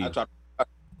gotta be.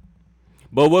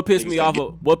 But what pissed me off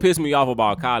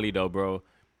about Kylie though, bro,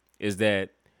 is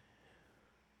that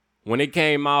when it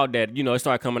came out that, it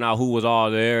started coming out who was all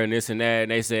there and this and that,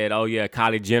 and they said, oh yeah,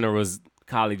 Kylie Jenner was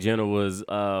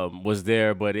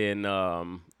there, but in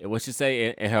what you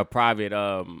say, in her private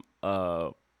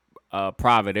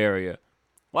private area.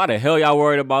 Why the hell y'all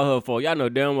worried about her for? Y'all know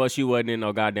damn well she wasn't in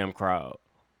no goddamn crowd.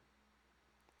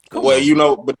 Come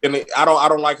on, but then I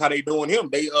don't like how they doing him.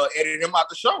 They edited him out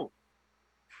the show.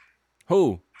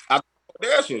 Who?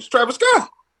 It's Travis Scott.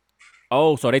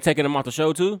 Oh, so they taking him off the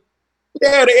show too?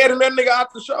 Yeah, they edited that nigga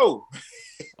out the show.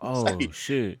 Oh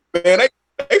shit. Man,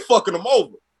 they fucking him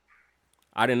over.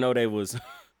 I didn't know they was.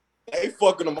 They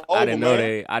fucking him over. I didn't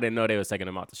know they was taking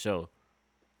him out the show.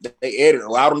 They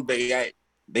edited.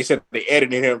 They said they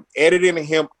edited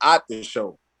him out the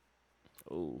show.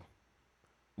 Ooh.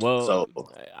 Well,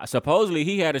 supposedly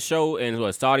he had a show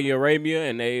in Saudi Arabia,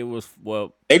 and they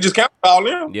just counted all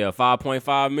them. Yeah,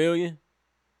 5.5 million.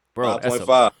 Bro,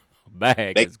 5.5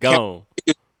 bag. It's gone.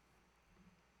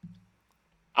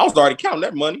 I was already counting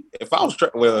that money. If I was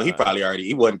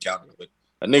he wasn't counting, but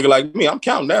a nigga like me, I'm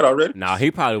counting that already. Nah,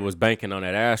 he probably was banking on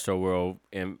that Astro World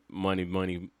and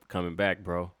money coming back,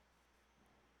 bro.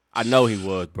 I know he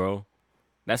was, bro.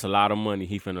 That's a lot of money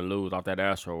he finna lose off that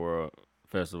Astro World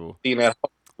festival. Seen that,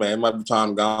 man. It might be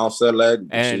time to go on, sell that,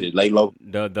 and shit, lay low.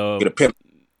 Get a pimp.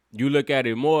 You look at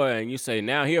it more and you say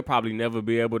now he'll probably never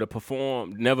be able to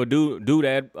perform, never do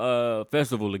that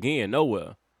festival again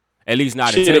nowhere. At least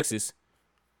not in Texas.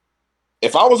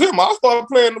 If I was him, I'd start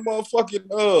playing the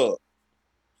motherfucking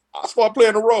I start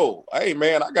playing the role. Hey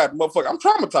man, I got motherfucker. I'm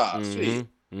traumatized. Shit.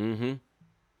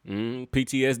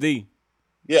 PTSD.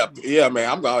 Yeah, man.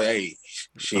 I'm going. Hey,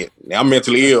 shit. I'm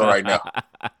mentally ill right now.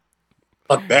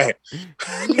 Fuck that.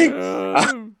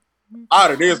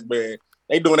 Out of this, man.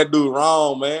 They doing that dude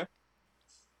wrong, man.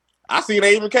 I see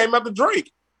they even came after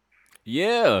Drake.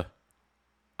 Yeah.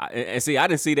 And see, I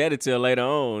didn't see that until later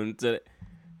on.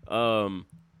 And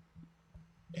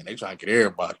they trying to get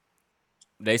everybody.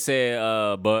 They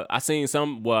said, but I seen a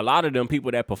lot of them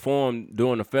people that performed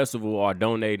during the festival are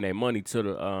donating their money to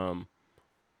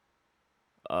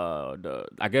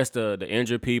the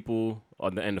injured people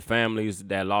and the families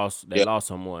that lost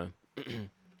someone.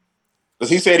 Because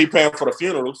he said he paying for the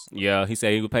funerals. Yeah, he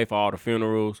said he would pay for all the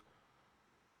funerals.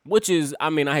 Which is,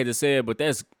 I hate to say it, but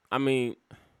that's,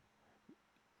 that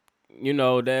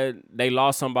they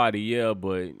lost somebody, yeah,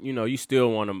 but, you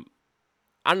still want to.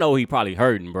 I know he probably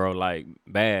hurting, bro, like,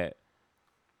 bad.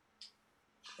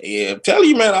 Yeah, I'm telling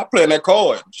you, man, I playing that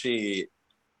card. Shit,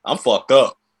 I'm fucked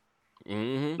up.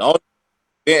 Mm-hmm.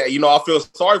 I feel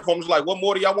sorry for him. It's like, what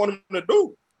more do y'all want him to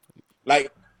do?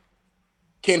 Like,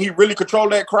 can he really control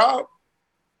that crowd?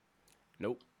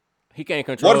 Nope. He can't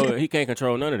control. He can't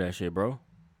control none of that shit, bro.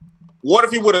 What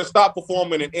if he would have stopped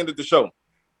performing and ended the show?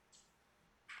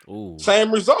 Ooh.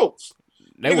 Same results.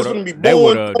 They would have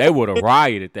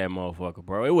rioted that motherfucker,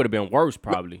 bro. It would have been worse,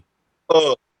 probably.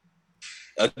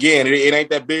 Again, it ain't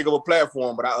that big of a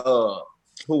platform, but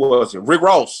who was it? Rick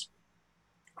Ross.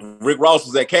 Rick Ross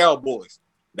was at Cowboys.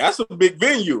 That's a big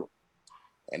venue,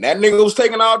 and that nigga was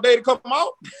taking all day to come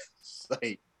out.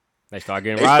 They start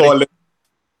getting rowdy.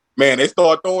 They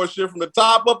start throwing shit from the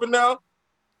top up and down.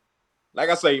 Like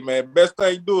I say, man, best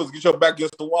thing you do is get your back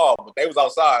against the wall. But they was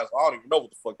outside, so I don't even know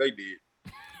what the fuck they did.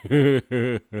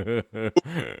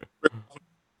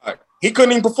 He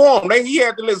couldn't even perform. He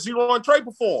had to let Zero and Trey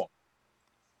perform.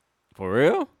 For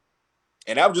real?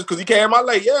 And that was just because he came out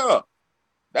late. Yeah.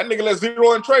 That nigga let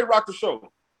Zero and Trey rock the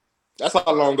show. That's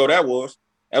how long ago that was.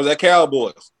 That was at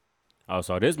Cowboys. Oh,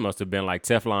 so this must have been like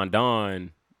Teflon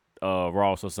Don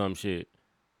Ross or some shit.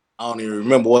 I don't even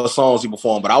remember what songs he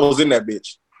performed, but I was in that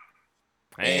bitch.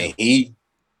 Damn. And he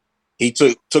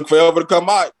took forever to come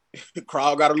out. The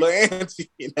crowd got a little antsy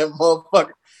in that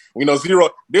motherfucker. We know Zero.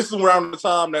 This is around the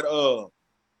time that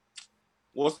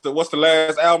what's the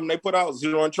last album they put out?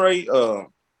 Zero and Trey. The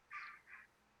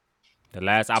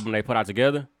last album they put out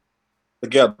together?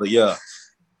 Together, yeah.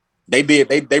 They did.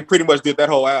 They pretty much did that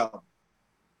whole album.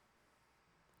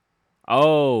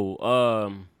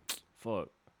 Oh, fuck.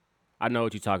 I know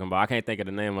what you're talking about. I can't think of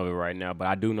the name of it right now, but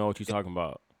I do know what you're talking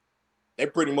about. They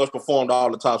pretty much performed all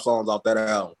the top songs off that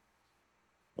album.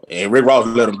 And Rick Ross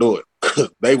let them do it.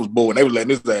 They was booing. They was letting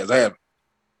his ass have it.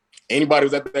 Anybody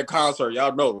was at that concert,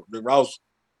 y'all know Rick Ross.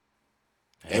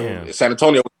 San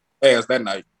Antonio was ass that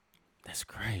night. That's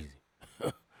crazy.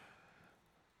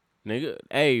 Nigga,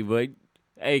 hey,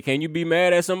 can you be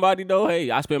mad at somebody though?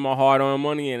 Hey, I spent my hard-earned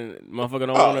money and motherfucker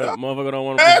don't want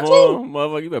to perform.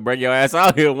 Motherfucker, you better bring your ass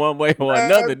out here one way or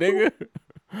another, nigga.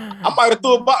 I might have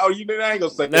threw a bottle. You I ain't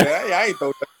gonna say that. I ain't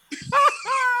throw that.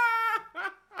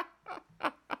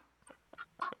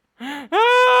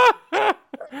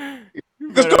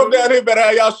 Just come down here, better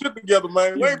have y'all shit together,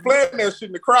 man. We ain't playing that shit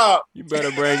in the crowd. You better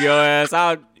bring your ass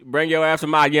out. Bring your ass to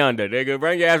my yonder, nigga.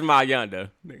 Bring your ass to my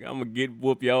yonder. Nigga, I'm gonna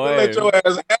whoop your ass. Let your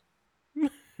ass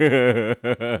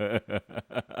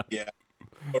yeah.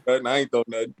 I ain't throw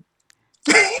nothing.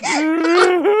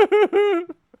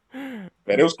 Man,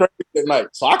 it was crazy that night.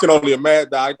 So I can only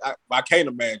imagine. I can't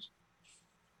imagine.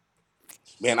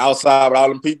 Man, outside with all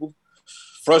them people,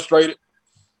 frustrated.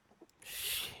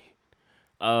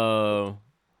 But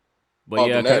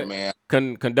yeah, that, man.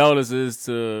 Condolences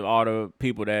to all the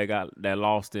people that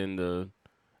lost in the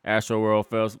Astro World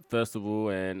Festival,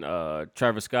 and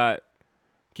Travis Scott.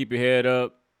 Keep your head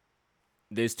up.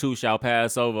 This too shall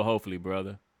pass over, hopefully,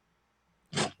 brother.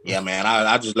 Yeah, man.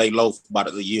 I just lay low for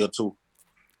about a year or two.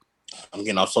 I'm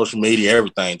getting off social media,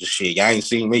 everything. Just shit. Y'all ain't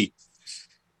seen me.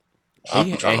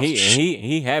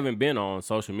 He haven't been on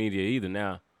social media either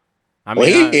now. I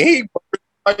mean, he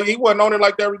wasn't on it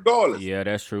like that regardless. Yeah,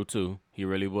 that's true too. He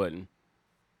really wasn't.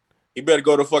 He better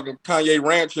go to fucking Kanye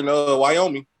Ranch in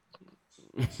Wyoming.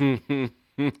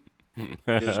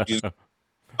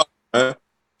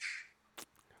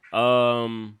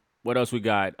 What else we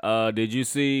got? Did you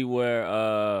see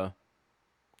where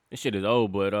this shit is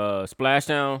old, but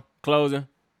Splashdown closing?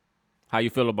 How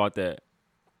you feel about that?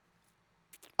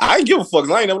 I ain't give a fuck.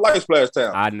 I ain't never liked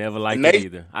Splashdown. I never liked it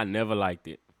either. I never liked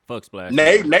it. Fuck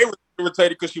Splashdown. Nate was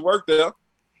irritated because she worked there.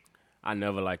 I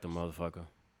never liked the motherfucker.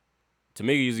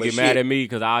 Tamika used to get mad at me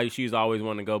because she's always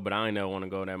want to go, but I ain't never want to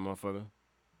go that motherfucker.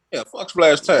 Yeah, fuck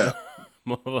Splashdown.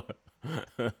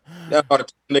 That's how the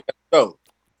nigga go.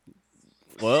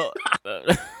 Well,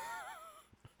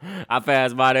 I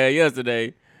passed by there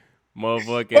yesterday.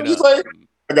 Motherfucking. What'd you say?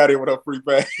 I got in with her free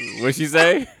pass. What'd she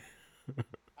say?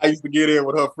 I used to get in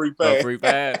with her free pass. Her free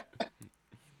pass.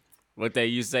 What they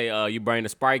you say? You bring the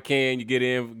Sprite can, you get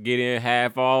in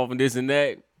half off and this and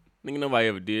that. Nigga, nobody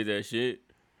ever did that shit.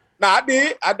 Nah, I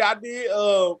did. I did.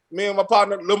 Me and my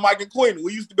partner, Lil Mike and Quinn,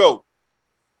 we used to go.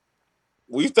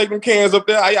 We used to take them cans up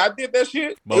there. I did that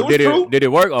shit. But it was true. Did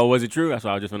it work or was it true? That's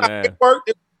what I was just gonna ask. It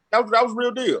worked. That was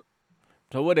real deal.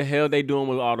 So what the hell they doing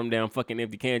with all them damn fucking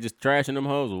empty cans? Just trashing them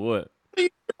hoes or what? They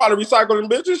probably recycling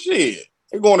bitches. Shit.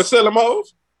 They going to sell them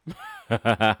hoes. What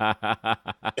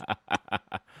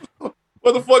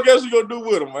the fuck else you gonna do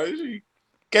with them, man? She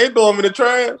can't throw them in the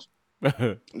trash.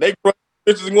 They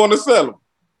bitches and going to sell them.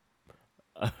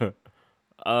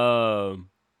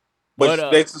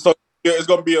 So it's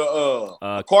gonna be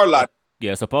a car lot.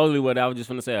 Yeah, supposedly what I was just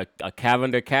gonna say, a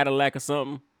Cavender Cadillac or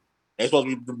something. They supposed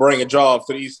to be bringing jobs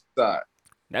to the east side.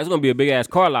 That's gonna be a big ass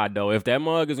car lot though. If that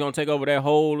mug is gonna take over that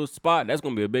whole spot, that's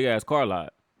gonna be a big ass car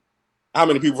lot. How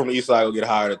many people from the east side will get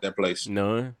hired at that place?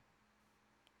 None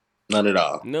at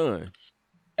all. None.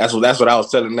 That's what I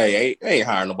was telling Nate. They ain't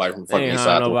hiring nobody from the fucking east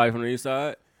side. Nobody from the east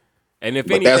side. And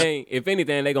if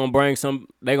anything, they gonna bring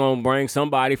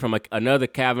somebody from another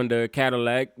Cavender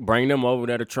Cadillac, bring them over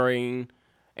there to train,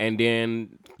 and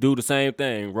then do the same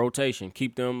thing, rotation.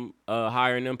 Keep them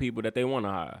hiring them people that they want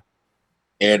to hire.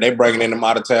 Yeah, they bringing in them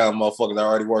out of town motherfuckers that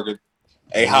already working.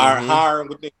 They hiring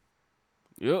within.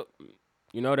 Yep.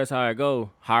 You know that's how it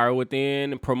go. Hire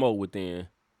within and promote within.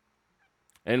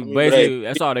 And basically,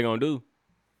 that's all they gonna do.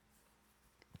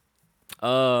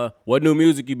 What new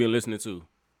music you been listening to?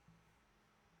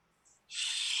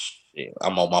 Yeah,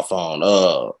 I'm on my phone.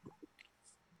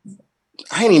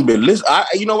 I ain't even been listening.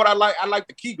 You know what I like? I like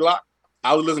the Key Glock.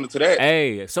 I was listening to that.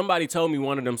 Hey, somebody told me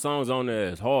one of them songs on there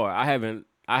is hard. I haven't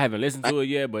listened to it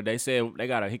yet, but they said he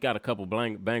got a couple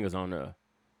bangers on there.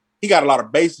 He got a lot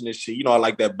of bass in this shit. You know, I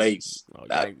like that bass. Oh,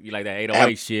 you like that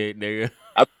 808 shit, nigga.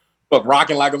 I fuck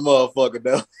rocking like a motherfucker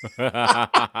though.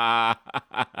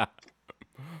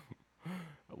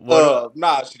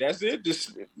 Nah, shit, that's it.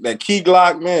 Just that Key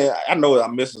Glock, man. I know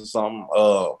I'm missing something.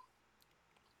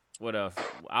 What else?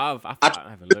 I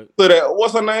haven't looked. So that,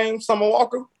 what's her name? Summer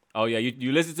Walker. Oh yeah,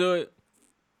 you listen to it?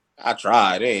 I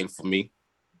tried. It ain't for me.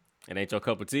 It ain't your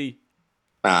cup of tea.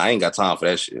 Nah, I ain't got time for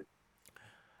that shit.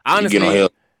 Honestly,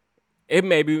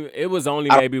 it was only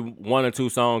maybe one or two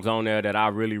songs on there that I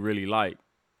really, really like.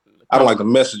 I don't like the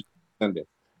message. What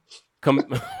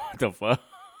the fuck?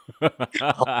 Like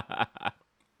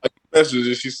the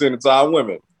messages she sending to our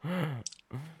women.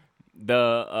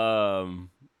 I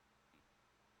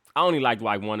only liked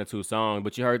like one or two songs,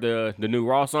 but you heard the new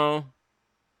Raw song?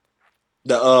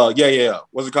 Yeah.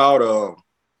 What's it called?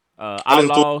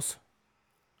 Outlaws.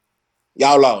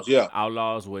 Outlaws, yeah.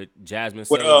 Outlaws with Jasmine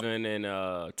Sullivan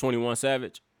and 21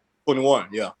 Savage. 21,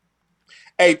 yeah.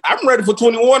 Hey, I'm ready for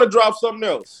 21 to drop something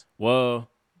else. Well,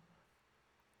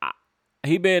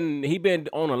 he been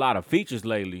on a lot of features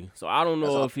lately, so I don't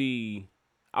know if he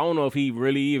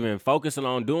really even focusing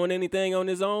on doing anything on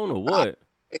his own or what.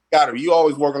 Got it. You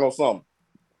always working on something.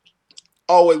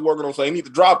 Always working on something. He need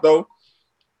to drop though.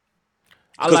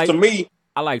 Because to me,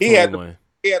 I like 21.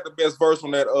 He had the best verse on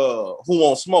that Who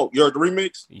Won't Smoke. You heard the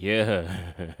remix? Yeah.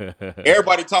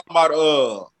 Everybody talking about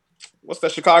what's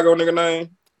that Chicago nigga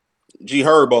name? G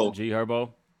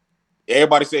Herbo.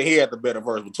 Everybody said he had the better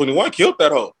verse, but 21 killed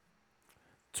that hoe.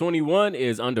 21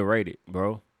 is underrated,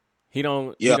 bro. He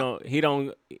don't and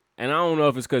I don't know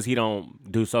if it's because he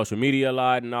don't do social media a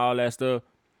lot and all that stuff,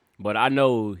 but I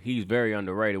know he's very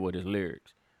underrated with his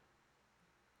lyrics.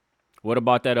 What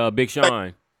about that Big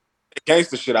Sean?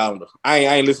 Gangsta shit, I don't know. I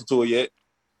ain't listened to it yet.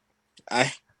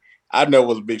 I never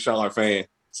was a Big Sean fan,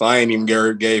 so I ain't even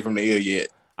gave him the ear yet.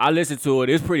 I listened to it.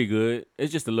 It's pretty good.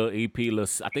 It's just a little EP.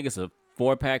 I think it's a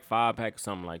 4-pack, 5-pack,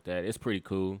 something like that. It's pretty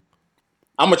cool.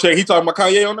 I'm gonna check. He talking about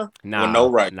Kanye on there? Nah, well,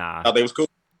 no, right? Nah, thought they was cool.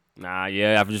 Nah,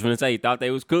 yeah. I was just gonna say, thought they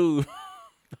was cool.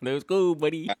 They was cool,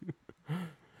 buddy.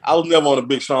 I was never on a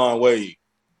Big Sean wave.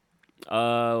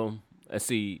 Let's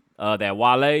see. That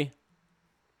Wale.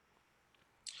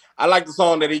 I like the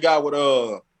song that he got with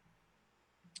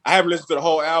I haven't listened to the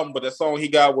whole album, but that song he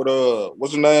got with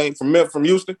what's his name from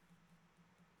Houston?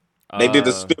 They did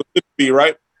the Still beat,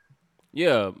 right?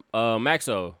 Yeah,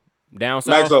 Maxo. Down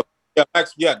South. Maxo.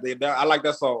 Yeah, I like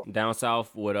that song. Down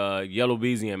South with Yellow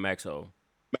Beezy and Maxo.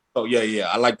 Oh yeah,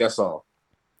 I like that song.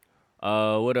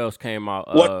 What else came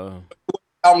out? What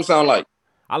album sound like?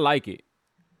 I like it.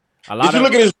 Did you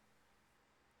look at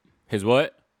his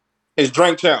what? His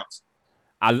Drink Champs.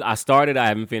 I started. I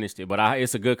haven't finished it, but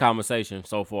it's a good conversation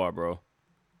so far, bro.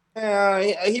 Yeah,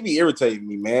 he be irritating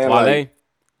me, man. Why? Like,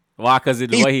 why? Because of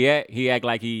the way he act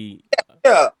like he.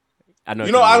 Yeah. I know.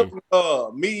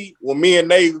 Me and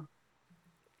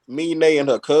Nay and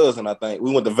her cousin, I think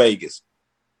we went to Vegas,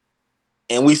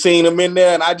 and we seen him in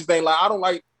there, and I just ain't like. I don't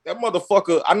like that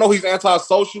motherfucker. I know he's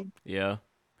antisocial. Yeah,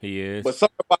 he is. But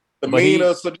something about the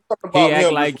demeanor.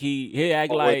 He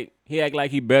act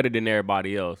like he better than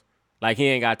everybody else. Like he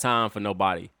ain't got time for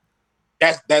nobody.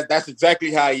 That's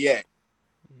exactly how he act.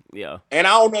 Yeah. And I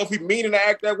don't know if he meaning to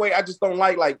act that way. I just don't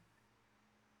like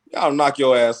y'all knock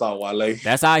your ass out, Wale.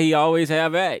 That's how he always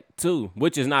have act too,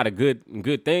 which is not a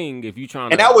good thing if you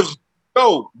trying to. And that was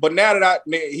but now that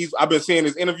I've been seeing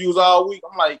his interviews all week,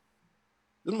 I'm like,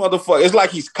 this motherfucker. It's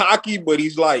like he's cocky, but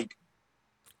he's like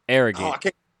arrogant. I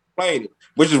can't explain it,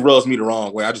 which just rubs me the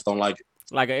wrong way. I just don't like it.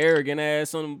 Like an arrogant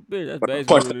ass son of a bitch. That's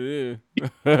basically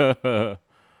what it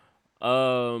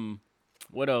is.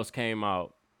 What else came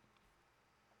out?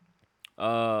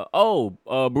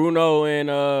 Bruno and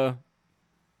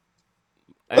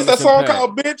what's that song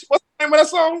called, bitch? What's the name of that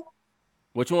song?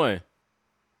 Which one?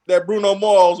 That Bruno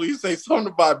Mars where you say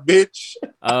something about bitch.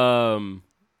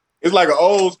 It's like an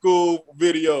old school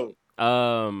video.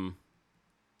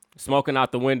 Smoking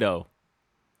out the window.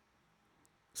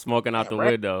 Smoking out the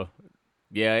window.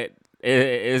 Yeah,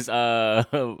 it's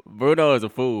Bruno is a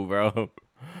fool, bro.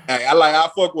 Hey, I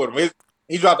fuck with him.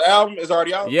 He dropped the album. It's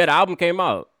already out. Yeah, the album came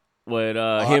out with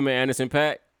him and Anderson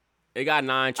 .Paak. It got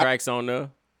 9 tracks on there.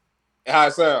 How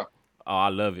it sound? Oh, I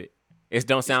love it. It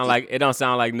don't sound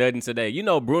like nothing today. You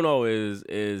know, Bruno is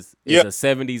a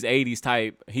 70s, 80s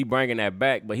type. He bringing that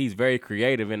back, but he's very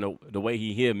creative in the way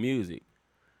he hear music.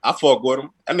 I fuck with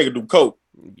him. That nigga do coke.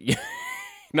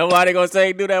 Nobody gonna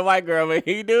say do that white girl, but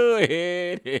he do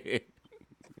it.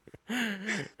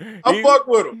 I fuck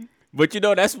with him. But you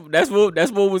know that's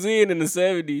what was in the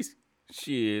 70s.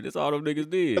 Shit, that's all them niggas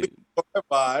did.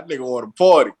 That nigga want to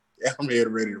party. Yeah, I'm here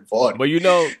ready to party. But you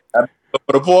know,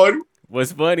 for the party.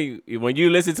 What's funny when you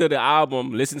listen to the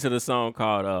album, listen to the song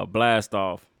called "Blast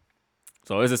Off."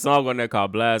 So there's a song on there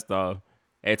called "Blast Off,"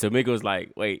 and Tamika was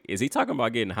like, "Wait, is he talking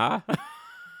about getting high?"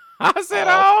 I said,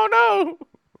 "I don't know."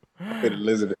 I'm gonna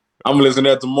listen to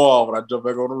that tomorrow when I jump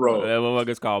back on the road. That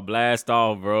motherfucker's called "Blast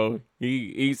Off," bro.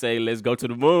 He say, "Let's go to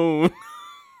the moon."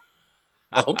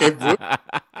 Okay, bro.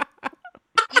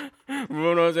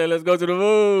 Bruno said, "Let's go to the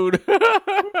moon."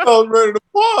 I was ready to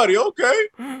party. Okay,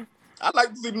 I like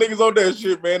to see niggas on that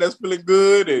shit, man. That's feeling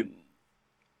good, and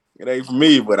it ain't for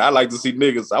me, but I like to see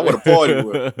niggas. I want to party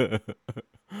with.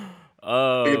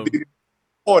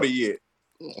 Party yet?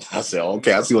 I said,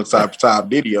 okay. I see what type of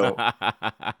video.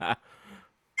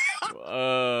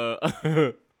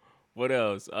 What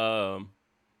else?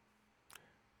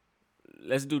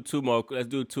 Let's do two more. Let's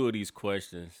do two of these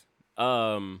questions.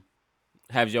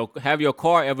 Have your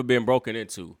car ever been broken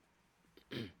into?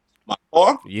 My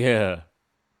car? Yeah.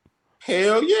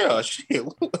 Hell yeah. Shit.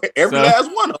 Every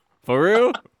last one of them. For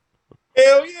real?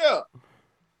 Hell yeah.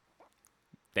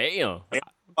 Damn.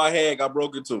 My head got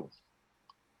broken into.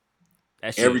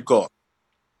 That shit. Every car.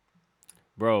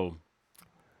 Bro.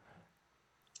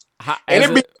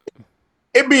 And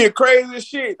it be a crazy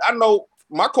shit. I know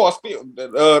my car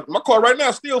right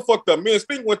now still fucked up. Me and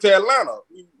Stink went to Atlanta.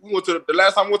 We went to the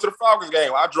last time we went to the Falcons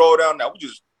game. I drove down there. We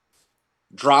just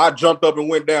jumped up and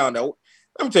went down there.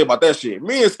 Let me tell you about that shit.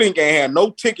 Me and Stink ain't had no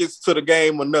tickets to the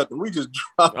game or nothing. We just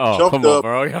jumped up.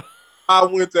 Bro. I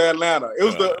went to Atlanta. It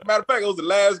was matter of fact, it was the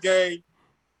last game.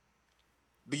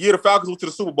 The year the Falcons went to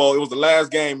the Super Bowl, it was the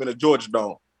last game in the Georgia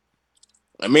Dome.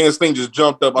 And me and Sting just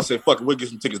jumped up. I said, fuck it, we'll get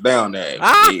some tickets down there.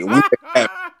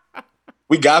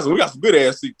 We got some good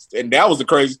ass seats. And that was a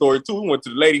crazy story too. We went to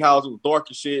the lady house, it was dark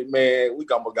and shit, man. We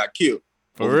almost got killed.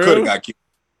 For real? We could have got killed.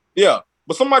 Yeah.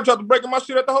 But somebody tried to break my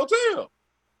shit at the hotel.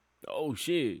 Oh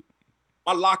shit.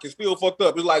 My lock is still fucked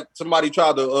up. It's like somebody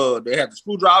tried to they had the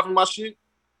screwdriver in my shit.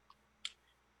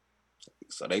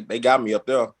 So they got me up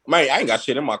there. Man, I ain't got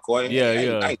shit in my car.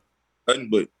 Yeah.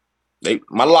 But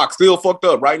my lock still fucked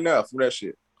up right now from that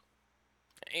shit.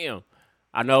 Damn.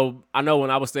 I know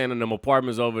when I was staying in them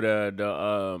apartments over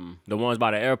the ones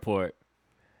by the airport,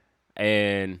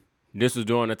 and this was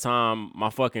during the time my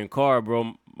fucking car,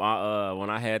 bro, when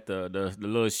I had the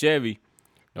little Chevy,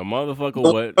 the motherfucker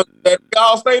what that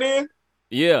y'all stayed in?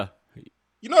 Yeah.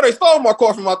 You know they stole my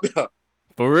car from out there.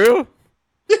 For real?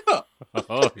 Yeah.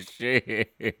 Oh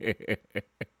shit.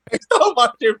 They stole my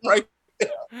shit right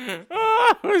there.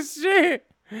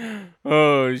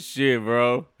 Oh shit,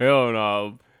 bro. Hell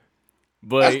no.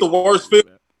 But that's the worst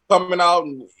feeling coming out,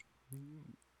 and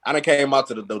I done came out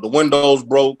to the windows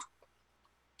broke.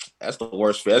 That's the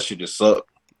worst feeling. That shit just sucked.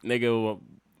 Nigga,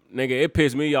 it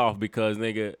pissed me off because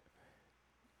nigga,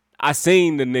 I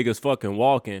seen the niggas fucking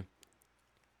walking,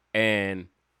 and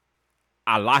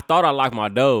I thought I locked my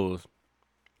doors.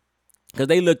 Cause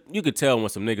you could tell when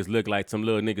some niggas look like some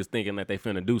little niggas thinking that they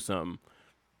finna do something.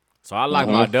 So I locked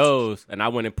my doors and I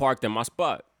went and parked in my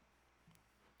spot.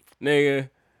 Nigga.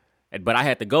 But I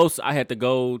had to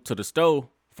go to the store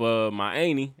for my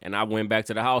auntie, and I went back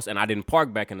to the house and I didn't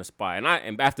park back in the spot.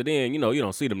 And after then, you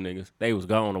don't see them niggas. They was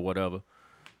gone or whatever.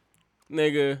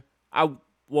 Nigga, I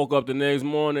woke up the next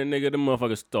morning, nigga, them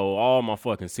motherfuckers stole all my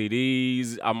fucking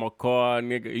CDs out my car,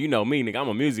 nigga. You know me, nigga, I'm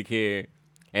a music head.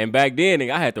 And back then,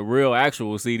 nigga, I had the real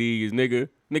actual CDs, nigga.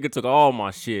 Nigga took all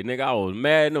my shit, nigga. I was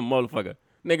mad in the motherfucker.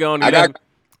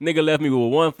 Nigga left me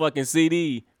with one fucking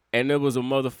CD, and there was a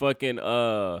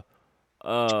motherfucking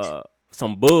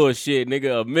some bullshit,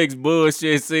 nigga, a mixed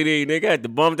bullshit CD. Nigga had to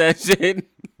bump that shit.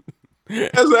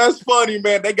 That's funny,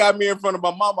 man. They got me in front of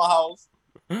my mama house.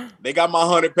 They got my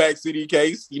 100-pack CD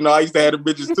case. I used to have the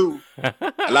bitches too.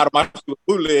 A lot of my shit was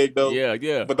bootleg though.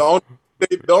 Yeah. But the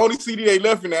only CD they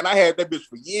left in there, and I had that bitch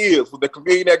for years, was the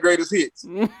Chameleon That Greatest Hits.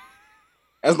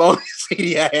 That's the only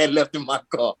CD I had left in my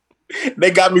car.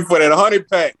 They got me for that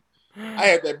 100-pack. I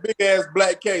had that big ass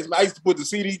black case. I used to put the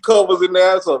CD covers in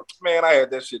there. So man, I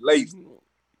had that shit laced.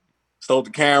 Stole the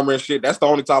camera and shit. That's the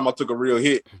only time I took a real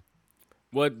hit.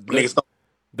 What niggas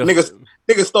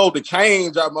stole the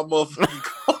change out my motherfucking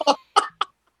car.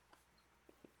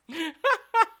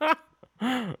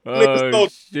 Oh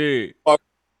shit.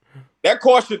 That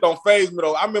car shit don't faze me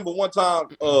though. I remember one time,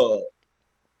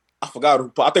 I forgot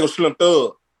who. I think it was Slim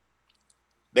Thug.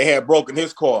 They had broken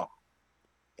his car,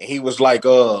 and he was like,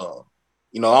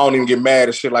 I don't even get mad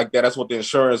at shit like that. That's what the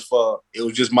insurance for. It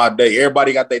was just my day.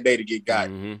 Everybody got their day to get got.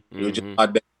 It was just my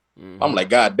day. I'm like,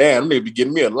 God damn, they be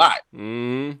getting me a lot.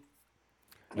 When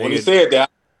he said that,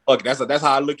 fuck it. That's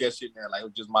how I look at shit now. Like, it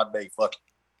was just my day. Fuck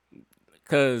it.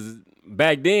 Cause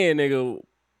back then, nigga,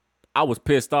 I was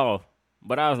pissed off.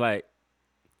 But I was like,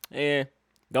 the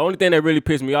only thing that really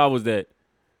pissed me off was that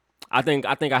I think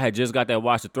I had just got that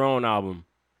Watch the Throne album.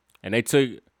 And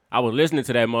I was listening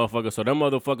to that motherfucker, so them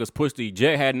motherfuckers pushed the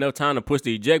eject, had enough time to push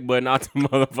the eject button out the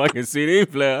motherfucking CD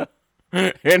player.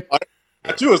 And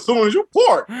you as soon as you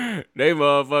port. They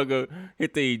motherfucker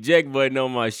hit the eject button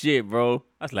on my shit, bro.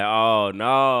 I was like, oh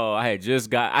no. I had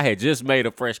just made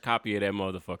a fresh copy of that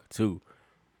motherfucker too.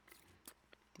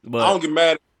 But I don't get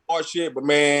mad at hard shit, but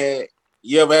man,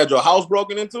 you ever had your house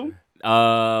broken into?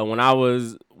 When I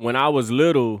was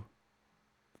little,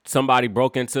 somebody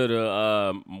broke into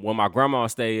the where my grandma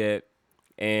stayed at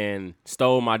and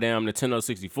stole my damn Nintendo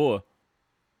 64.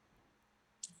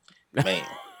 Man.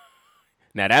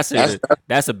 Now that's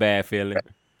a bad feeling.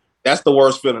 That's the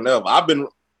worst feeling ever. I ain't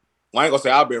gonna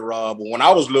say I've been robbed, but when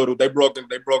I was little, they broke in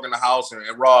the house and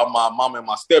robbed my mom and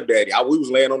my stepdaddy. We was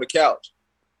laying on the couch.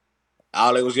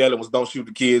 All they was yelling was "Don't shoot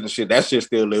the kids" and shit. That shit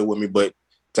still live with me. But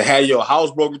to have your house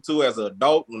broken into as an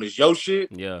adult when it's your shit,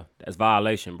 yeah, that's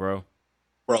violation, bro.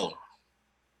 Bro,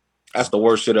 that's the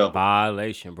worst shit ever.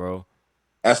 Violation, bro.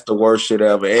 That's the worst shit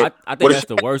ever. I think that's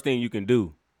the worst thing you can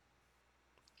do.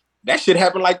 That shit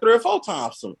happened like 3 or 4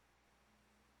 times to me.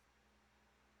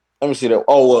 Let me see that.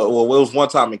 Oh, well, it was one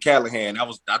time in Callahan. That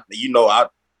was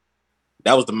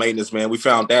the maintenance man. We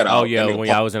found that out. Oh yeah, when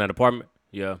y'all was in that apartment.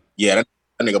 Yeah. Yeah, that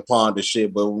nigga pawned the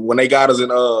shit. But when they got us in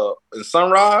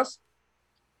Sunrise,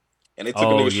 and they took a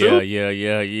nigga shoe.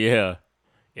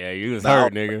 Yeah, you was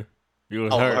hurt, nigga. You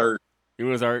was hurt. You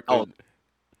was hurt.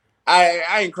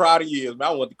 I ain't cried in years, man.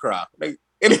 I want to cry. I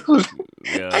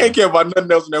ain't care about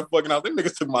nothing else in that fucking house. Them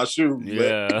niggas took my shoes.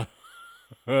 Yeah.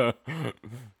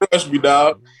 Trust me,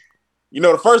 dog.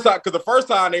 The first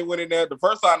time they went in there, the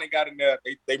first time they got in there,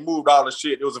 they moved all the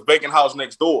shit. It was a vacant house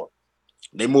next door.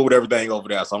 They moved everything over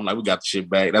there. So I'm like, we got the shit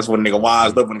back. That's when the nigga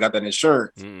wised up when they got that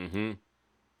insurance. Mm-hmm.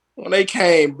 When they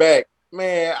came back,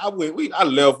 man, I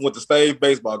left, went to stage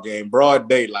baseball game, broad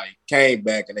daylight, came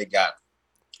back and they got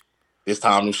this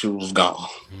time the shoes was gone.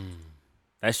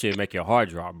 That shit make your heart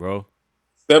drop, bro.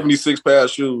 76 pair of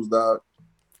shoes, dog.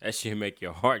 That shit make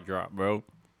your heart drop, bro.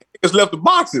 It's left the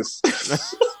boxes.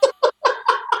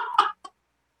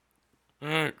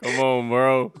 Come on,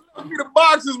 bro. Give me the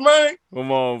boxes, man.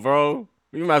 Come on, bro.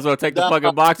 You might as well take the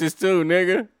fucking boxes too,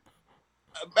 nigga.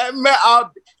 Man,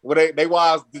 they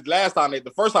was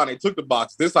the first time they took the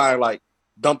boxes. This time, like,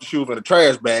 dump the shoes in the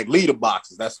trash bag, leave the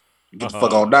boxes. That's get the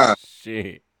fuck on down.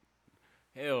 Shit.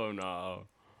 Hell no.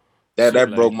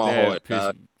 That broke my heart.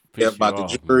 About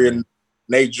the jury and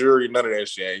Nate jury, none of that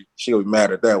shit. She'll be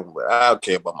mad at that one, but I don't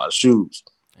care about my shoes.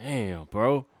 Damn,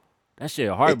 bro. That shit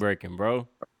heartbreaking, bro.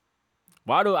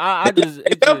 Why do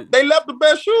they left the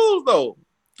best shoes though.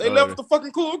 They left the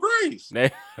fucking Cool Grays.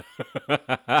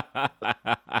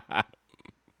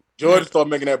 Jordan started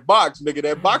making that box, nigga.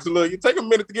 That box you take a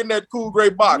minute to get in that Cool Gray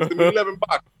box, the 11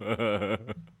 box.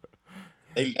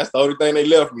 That's the only thing they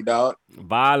left me, dog.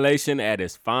 Violation at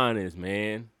its finest,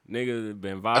 man. Niggas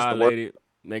been violated.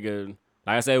 Nigga,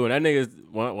 like I said, when that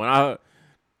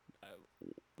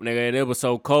nigga, it was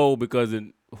so cold because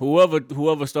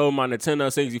whoever stole my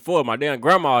Nintendo 64, my damn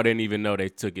grandma didn't even know they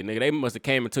took it, nigga. They must have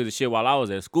came and took the shit while I was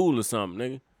at school or something,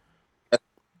 nigga.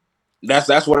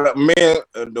 That's what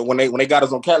when they got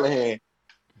us on Callahan,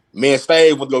 me and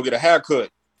Stave went to go get a haircut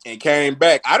and came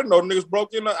back. I didn't know niggas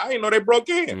broke in. I didn't know they broke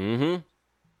in. Mm-hmm.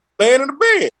 Laying in the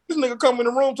bed. This nigga come in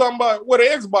the room talking about where the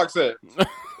Xbox at. Niggas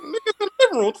in the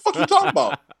living room. What the fuck you talking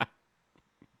about?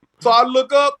 So I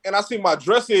look up and I see my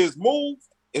dresser is moved.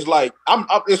 It's like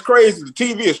it's crazy. The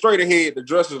TV is straight ahead. The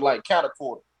dresser is like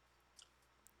counter-quarter.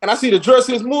 And I see the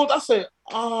dresser is moved. I said,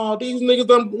 "Oh, these niggas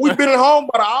done. We've been at home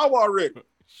about an hour already."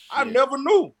 I never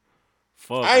knew.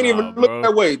 I ain't even look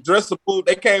that way. Dresser moved.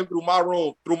 They came through my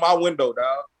room, through my window,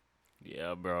 dog.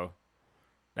 Yeah, bro.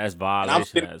 That's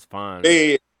violation. That's fine.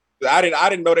 I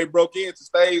didn't know they broke in.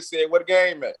 Stave said, "What the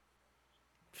game at?"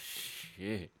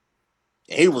 Shit.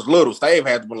 And he was little. Stave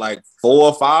had to be like 4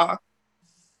 or 5.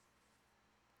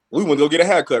 We went to go get a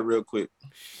haircut real quick.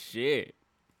 Shit.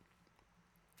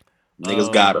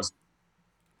 Niggas got us.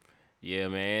 Yeah,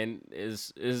 man.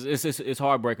 It's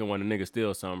heartbreaking when a nigga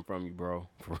steals something from you, bro.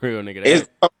 For real, nigga.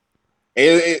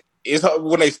 It's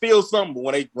when they steal something, but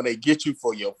when they get you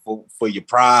for your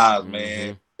prize,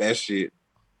 man. That shit.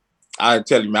 I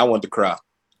tell you, man, I wanted to cry.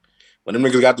 When them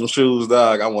niggas got them shoes,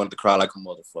 dog, I wanted to cry like a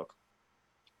motherfucker.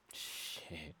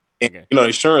 And, Okay. you know,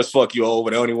 insurance fuck you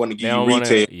over. They only want to They give you don't want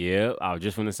retail. to. Yeah, I was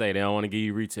just gonna say they don't want to give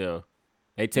you retail.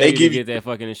 They tell They you to give you get that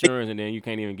fucking insurance, and then you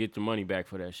can't even get your money back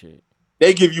for that shit.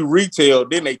 they give you retail,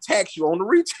 then they tax you on the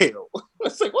retail.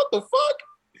 It's like, what the fuck?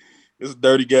 It's a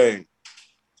dirty game.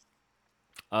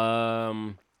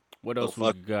 What So else we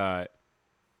fuck. got?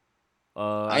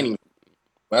 I ain't even.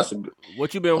 That's a good.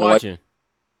 What you been I'm like watching?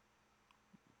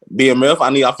 BMF. I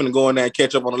finna go in there and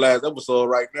catch up on the last episode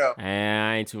right now.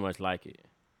 I ain't too much like it.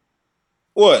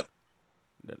 What?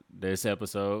 This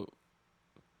episode.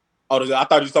 Oh, I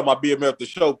thought you was talking about BMF the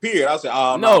show. Period. I said,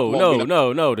 oh no, No, come on, be no, like,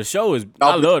 no, no. The show is. I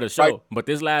I'll be love the right. show, but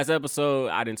this last episode,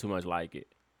 I didn't too much like it.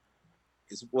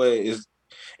 Is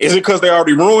it because they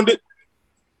already ruined it?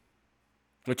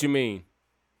 What you mean?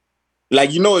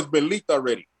 Like, you know, it's been leaked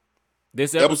already.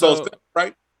 This Episode episode, 7,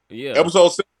 right? yeah. Episode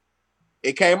 7.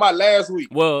 It came out last week.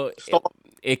 Well,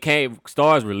 it came.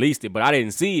 Stars released it, but I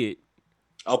didn't see it.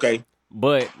 Okay.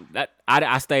 But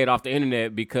I stayed off the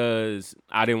internet because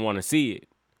I didn't want to see it.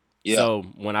 Yeah. So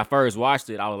when I first watched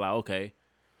it, I was like, okay.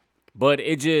 But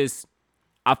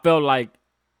I felt like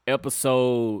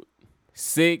episode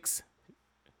 6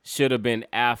 should have been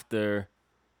after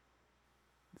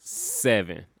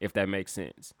 7, if that makes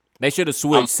sense. They should have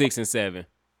switched 6 and 7.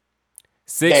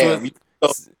 6 Damn,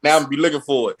 was now I'm be looking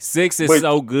for it. 6 is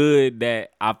so good that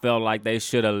I felt like they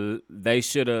should have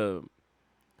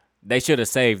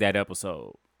saved that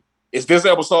episode. Is this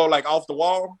episode like off the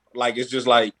wall? Like it's just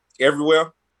like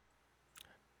everywhere?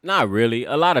 Not really.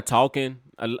 A lot of talking.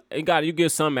 You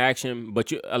get some action,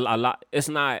 but a lot. It's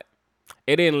not.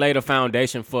 It didn't lay the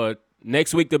foundation for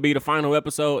next week to be the final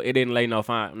episode. It didn't lay no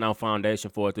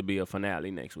foundation for it to be a finale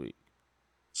next week.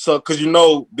 So, because you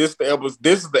know, this is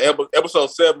the episode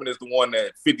 7 is the one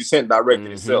that 50 Cent directed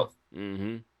himself.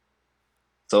 Mm-hmm.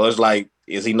 So it's like,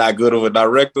 is he not good of a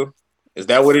director? Is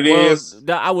that what it is?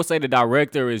 I would say the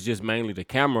director is just mainly the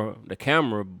camera. The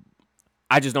camera.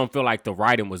 I just don't feel like the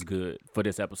writing was good for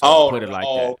this episode. Put it like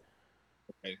that.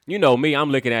 Okay. You know me, I'm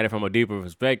looking at it from a deeper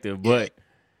perspective, but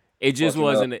it just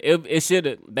wasn't.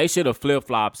 They should have flip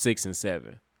flopped 6 and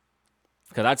 7.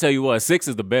 Because I tell you what, 6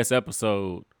 is the best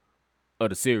episode of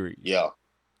the series. Yeah.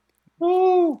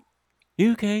 Woo.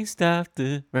 You can't stop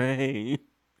the rain.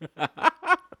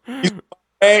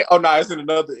 Hey, oh no, it's in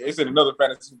another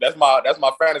fantasy. That's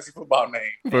my fantasy football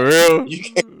name. For real?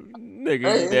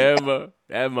 Nigga,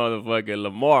 that motherfucking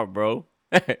Lamar, bro.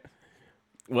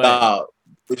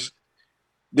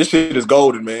 This shit is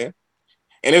golden, man.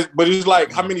 But it's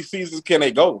like, how many seasons can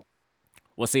they go?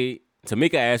 Well, see,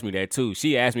 Tamika asked me that too.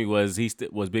 She asked me, was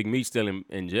Big Meech still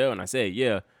in jail? And I said,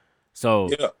 yeah. So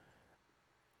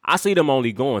I see them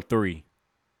only going 3,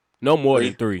 no more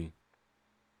than 3.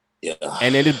 Yeah,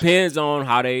 and it depends on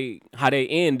how they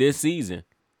end this season.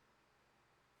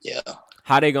 Yeah,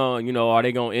 how they gonna are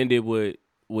they gonna end it with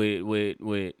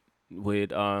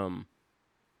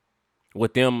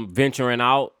them venturing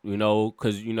out?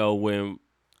 Because when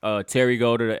Terry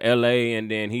go to the L.A. and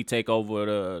then he take over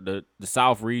the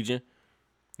South region.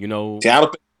 See, I don't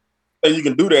think you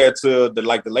can do that to the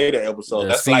later episode.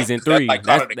 That's season like,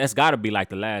 3. That's got to be like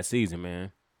the last season,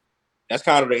 man. That's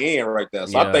kind of the end right there.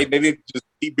 So I think they need to just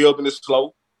keep building it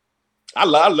slow. I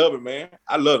love it, man.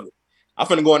 I love it. I'm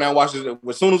finna go in there and watch it.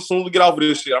 As soon as we get off of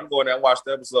this shit, I'm going there and watch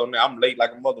the episode. Now I'm late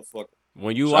like a motherfucker.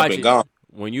 When you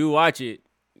watch it,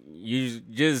 you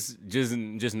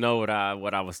just know what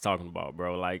I was talking about,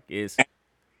 bro. Like it's, and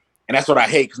that's what I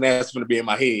hate because now it's gonna be in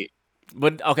my head.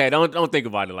 But okay, don't think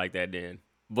about it like that, then.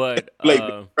 But like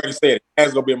you said,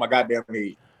 it's gonna be in my goddamn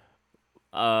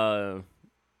head.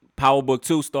 Power Book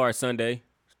 2 starts Sunday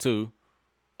too.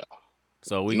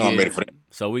 So I'm ready for that.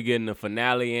 So we getting the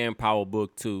finale and Power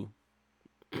Book 2.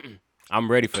 I'm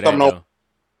ready for that though.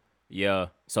 Yeah.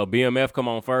 So BMF come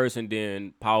on first, and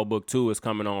then Power Book 2 is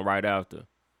coming on right after.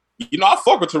 I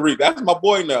fuck with Tariq. That's my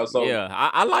boy now. So yeah,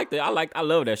 I like that. I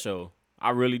love that show.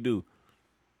 I really do.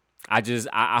 I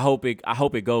hope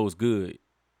it goes good.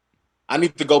 I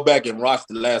need to go back and watch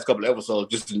the last couple of episodes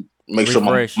just to make sure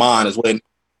my mind is waiting.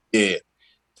 Yeah.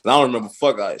 I don't remember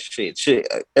shit,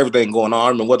 everything going on. I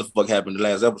don't remember what the fuck happened in the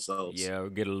last episodes. Yeah,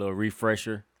 we'll get a little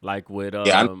refresher, like with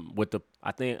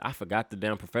I think I forgot the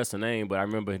damn professor name, but I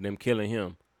remember them killing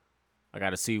him. I got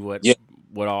to see what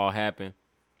all happened.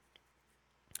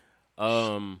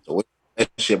 So that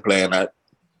shit playing out.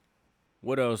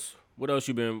 What else? What else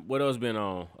been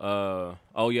on?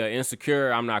 Oh yeah,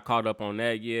 Insecure. I'm not caught up on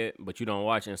that yet, but you don't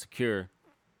watch Insecure.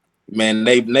 Man,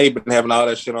 they been having all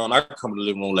that shit on. I come to the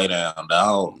living room, lay down.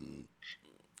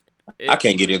 I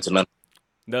can't get into nothing.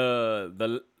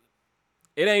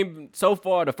 It ain't so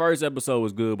far. The first episode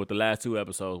was good, but the last 2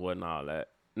 episodes wasn't all that.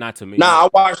 Not to me. Nah, I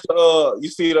watched. You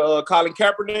see the Colin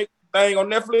Kaepernick thing on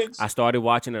Netflix? I started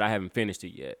watching it. I haven't finished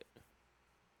it yet.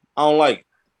 I don't like it.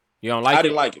 You don't I like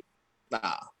didn't it? like it.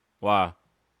 Nah, Why?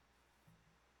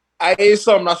 it's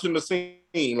something I shouldn't have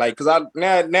seen. Like, cause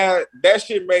now that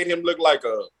shit made him look like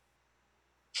a.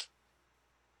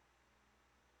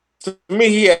 To me,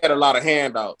 he had a lot of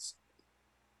handouts.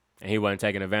 And he wasn't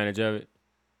taking advantage of it.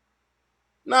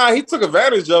 Nah, he took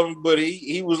advantage of him, but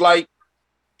he was like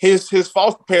his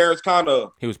foster parents kind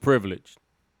of. He was privileged.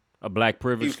 A black He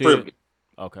privileged was kid. privileged.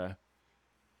 Okay.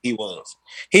 He was.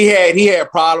 He had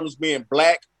problems being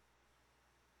black,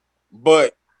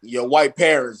 but your white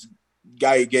parents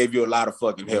gave you a lot of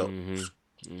fucking help.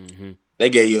 Mm-hmm. Mm-hmm. They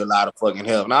gave you a lot of fucking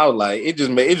help, and I was like, it just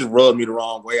rubbed me the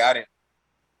wrong way. I didn't.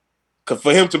 Cause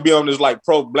for him to be on this like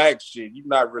pro black shit, you're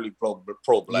not really pro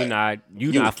black.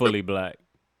 You're not fully black.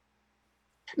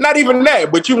 Not even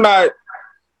that, but you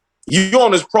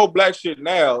on this pro black shit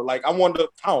now. Like I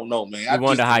don't know, man. I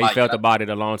wonder how he felt about it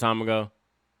a long time ago.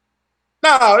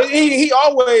 No, he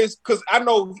always, cause I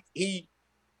know he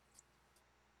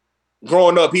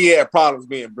growing up he had problems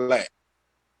being black.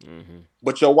 Mm-hmm.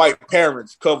 But your white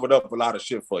parents covered up a lot of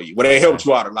shit for you. But they helped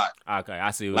you out a lot. Okay, I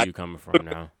see where you're coming from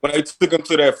now. When they took him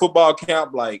to that football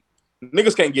camp, like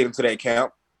niggas can't get into that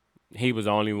camp. He was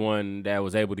the only one that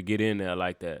was able to get in there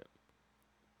like that.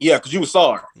 Yeah, because you were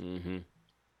sorry. Mm-hmm.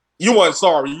 You weren't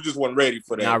sorry. You just weren't ready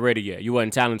for that. Not ready yet. You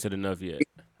wasn't talented enough yet.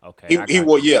 Okay. He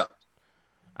was, yeah.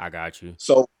 I got you.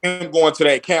 So him going to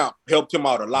that camp helped him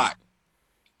out a lot.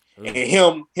 Ooh. And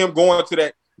him going to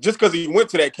that, just because he went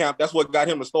to that camp, that's what got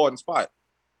him the starting spot.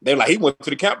 They're like, he went to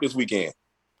the camp this weekend.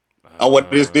 Or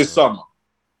this summer.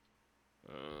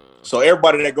 So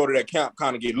everybody that go to that camp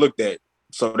kind of get looked at.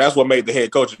 So that's what made the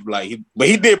head coach like, but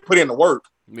he did put in the work.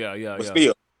 Yeah. But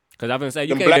still. Because I've been saying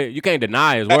you can't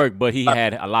deny his work, but he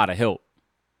had a lot of help.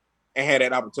 And had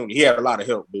that opportunity. He had a lot of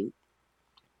help, dude.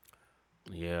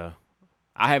 Yeah.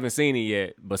 I haven't seen it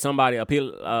yet, but somebody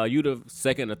you the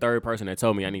second or third person that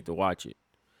told me I need to watch it.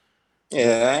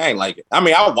 Yeah, I ain't like it. I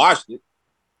mean, I watched it.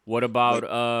 What about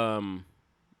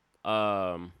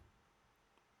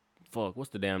fuck, what's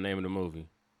the damn name of the movie?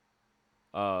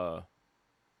 I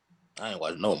ain't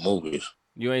watched no movies.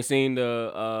 You ain't seen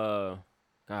the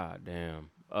god damn.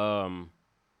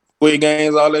 Squid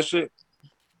Games, all that shit.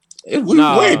 We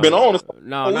ain't been on.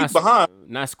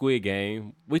 Not Squid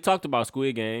Game. We talked about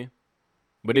Squid Game.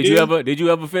 But did you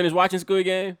ever finish watching Squid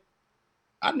Game?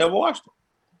 I never watched it.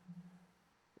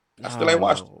 I still ain't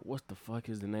watched it. What the fuck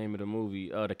is the name of the movie?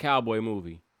 The cowboy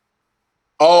movie.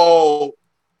 Oh.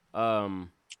 I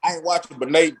ain't watched it, but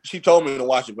Nate, she told me to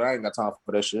watch it, but I ain't got time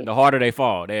for that shit. The Harder They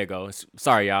Fall. There you go.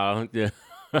 Sorry, y'all. The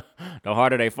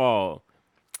Harder They Fall.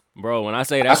 Bro, when I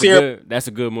say that's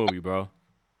a good movie, bro.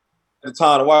 The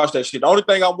time to watch that shit. The only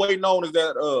thing I'm waiting on is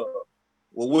that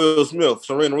with Will Smith,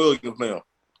 Serena Williams now.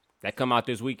 That come out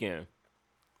this weekend.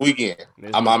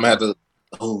 I'm gonna have to.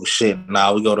 Oh shit!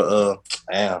 Nah, we go to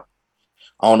damn.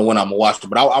 I don't know when I'm gonna watch it,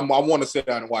 but I want to sit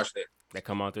down and watch that. That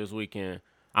come out this weekend.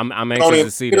 I'm anxious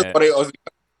to see that.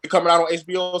 It coming out on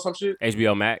HBO or some shit.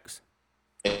 HBO Max.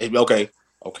 Okay.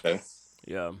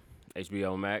 Yeah,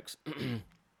 HBO Max.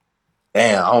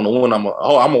 Damn, I don't know when I'm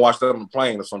gonna watch that on the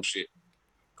plane or some shit.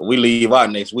 We leave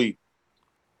out next week.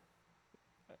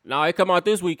 No, it come out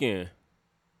this weekend.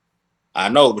 I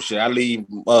know, but shit, I leave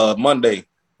Monday.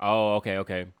 Oh,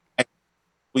 okay.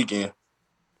 Weekend.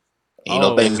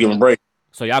 Thanksgiving break.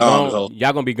 So y'all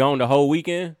gonna be gone the whole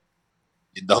weekend?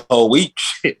 The whole week.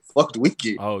 Shit. Fuck the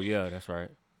weekend. Oh yeah, that's right.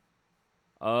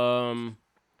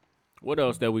 What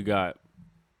else that we got?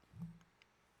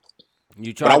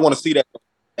 But I want to see that.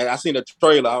 And I seen the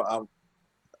trailer. I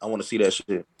want to see that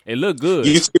shit. It looked good.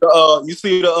 You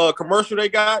see the commercial they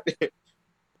got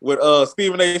with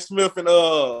Stephen A. Smith and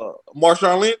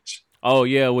Marshawn Lynch. Oh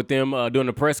yeah, with them doing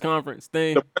the press conference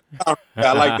thing. I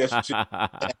like that shit.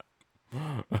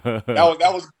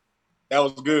 that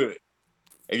was good.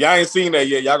 If y'all ain't seen that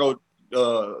yet, y'all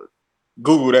go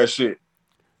Google that shit.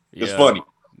 It's funny.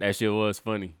 That shit was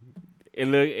funny.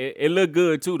 It looked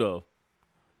good too though.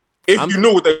 If you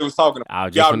knew what they was talking about. I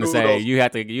was just gonna say you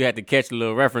had to catch the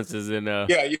little references and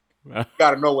yeah, you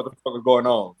gotta know what the fuck is going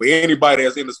on. But anybody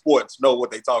that's in the sports know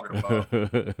what they talking about.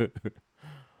 That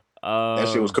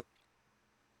shit was cool.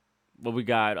 What we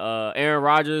got? Aaron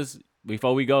Rodgers.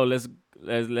 Before we go, let's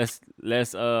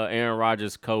Aaron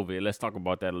Rodgers COVID. Let's talk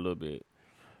about that a little bit.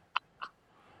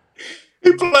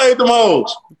 He played the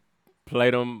most.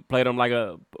 Played him like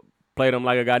a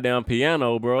goddamn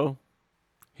piano, bro.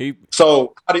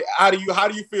 So how do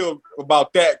you feel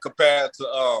about that compared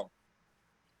to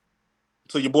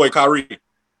your boy Kyrie?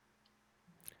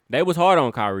 They was hard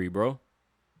on Kyrie, bro.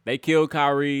 They killed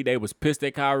Kyrie. They was pissed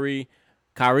at Kyrie.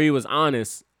 Kyrie was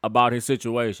honest about his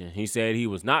situation. He said he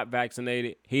was not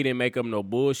vaccinated. He didn't make up no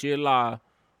bullshit lie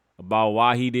about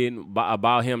why he didn't,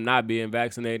 about him not being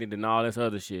vaccinated and all this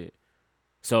other shit.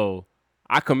 So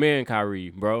I commend Kyrie,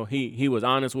 bro. He was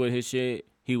honest with his shit.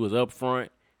 He was upfront.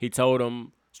 He told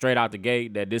him straight out the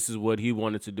gate that this is what he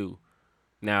wanted to do.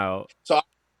 Now, So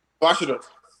I should have.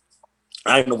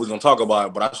 I didn't know we was gonna talk about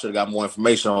it, but I should have got more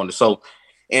information on it. So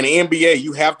in the NBA,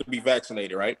 you have to be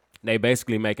vaccinated, right? they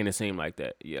basically making it seem like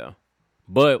that, yeah.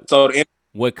 But So the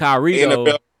with Kyrie, NFL,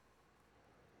 though,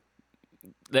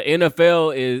 the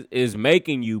NFL is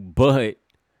making you, but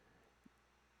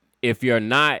if you're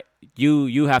not,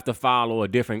 you have to follow a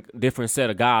different set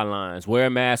of guidelines. Wear a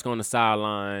mask on the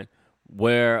sideline.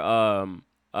 Wear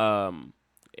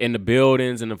in the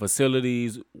buildings and the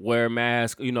facilities. Wear a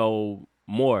mask.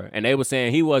 More. And they were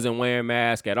saying he wasn't wearing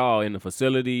mask at all in the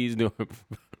facilities. That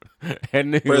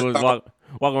nigga was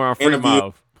walking around free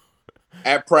mouth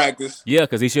at practice. Yeah,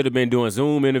 because he should have been doing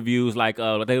Zoom interviews like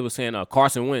they were saying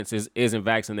Carson Wentz isn't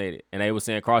vaccinated. And they were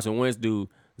saying Carson Wentz do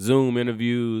Zoom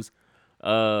interviews,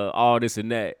 all this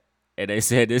and that. And they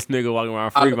said this nigga walking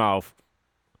around free mouth.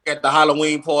 At the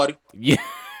Halloween party. Yeah.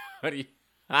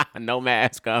 No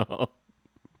mask on.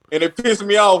 And it pissed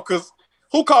me off because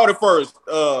who called it first?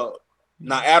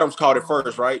 Adams called it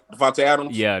first, right? Devontae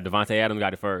Adams? Yeah, Devontae Adams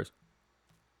got it first.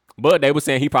 But they were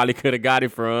saying he probably could have got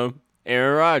it from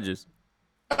Aaron Rodgers.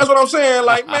 That's what I'm saying.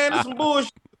 Like, man, this some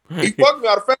bullshit. He fucked me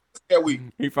out of fantasy that week.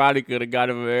 He probably could have got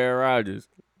it from Aaron Rodgers.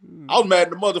 I was mad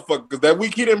at the motherfucker because that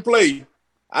week he didn't play.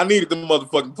 I needed the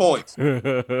motherfucking points.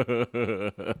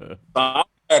 I'm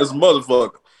mad as a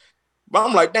motherfucker. But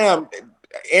I'm like, damn,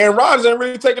 Aaron Rodgers ain't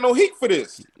really taking no heat for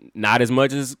this. Not as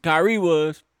much as Kyrie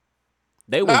was.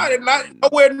 They was not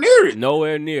nowhere near it.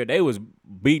 Nowhere near. They was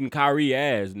beating Kyrie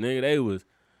ass, nigga. They was.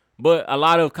 But a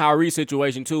lot of Kyrie's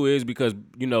situation too is because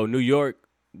New York,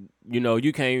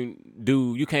 you can't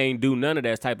do none of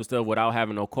that type of stuff without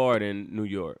having no card in New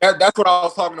York. That's what I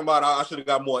was talking about. I should have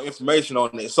got more information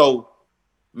on it. So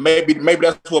maybe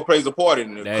that's what plays a part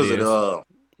in it because of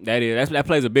that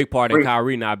plays a big part in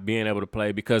Kyrie not being able to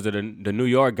play because of the New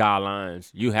York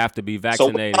guidelines. You have to be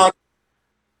vaccinated. So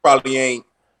probably ain't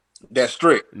that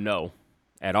strict. No,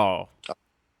 at all.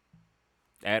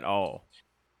 At all.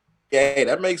 Yeah,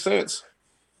 that makes sense.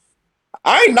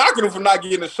 I ain't knocking him for not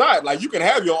getting a shot. Like, you can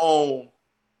have your own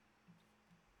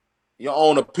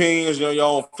opinions, your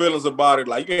own feelings about it.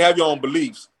 Like, you can have your own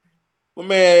beliefs. But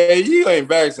man, you ain't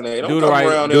vaccinated. Do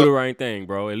the right thing,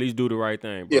 bro. At least do the right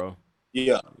thing, bro.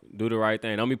 Yeah. Do the right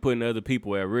thing. Don't be putting other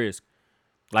people at risk.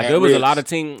 Like there was a lot of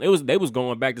teams. They was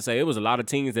going back to say it was a lot of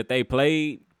teams that they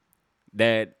played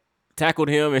that tackled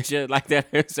him and shit like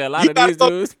that. So a lot of these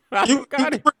dudes.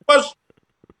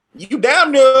 You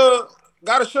damn near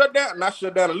gotta shut down. Not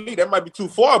shut down the league. That might be too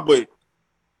far, but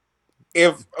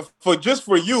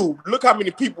for you, look how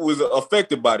many people was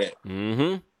affected by that.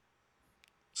 Mm-hmm.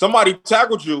 Somebody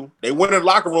tackled you. They went in the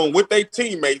locker room with their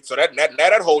teammates. So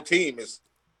that whole team is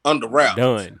under wraps.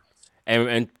 Done.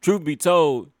 And truth be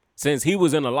told, since he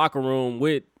was in the locker room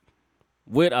with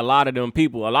a lot of them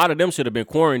people, a lot of them should have been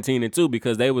quarantining too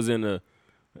because they was in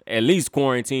at least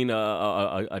quarantine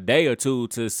a day or two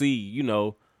to see,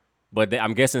 But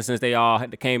I'm guessing since they all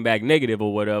came back negative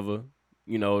or whatever,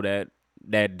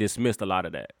 that dismissed a lot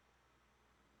of that.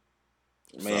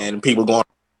 Man, people going.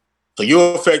 So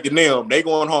you're affecting them. They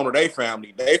going home to their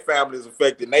family. Their family is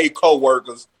affecting their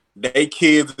co-workers, their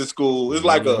kids at school. It's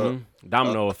like a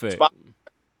domino effect. Spot.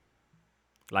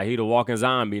 Like he the walking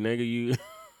zombie, nigga. You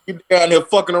down there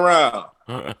fucking around.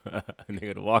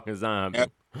 Nigga, the walking zombie.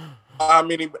 I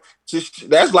mean,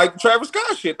 that's like Travis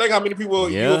Scott shit. Think how many people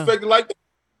you affected like that.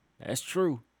 That's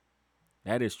true.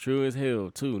 That is true as hell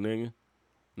too, nigga.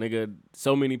 Nigga,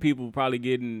 so many people probably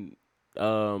getting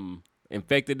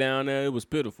infected down there. It was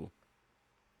pitiful.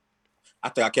 I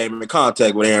think I came in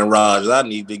contact with Aaron Rodgers. I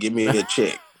need to give me a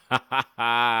check.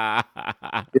 I'm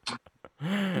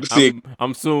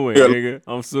suing, nigga.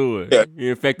 I'm suing. Yeah. He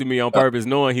infected me on purpose,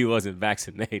 knowing he wasn't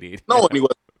vaccinated. Knowing he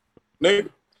wasn't, nigga.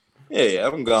 Yeah,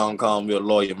 I'm gonna call me a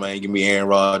lawyer, man. Give me Aaron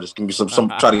Rodgers. Give me some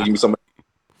try to give me some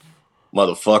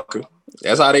motherfucker.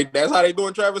 That's how they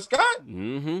doing Travis Scott.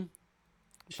 Mm-hmm.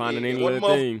 Finding any little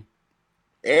thing.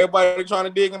 Everybody trying to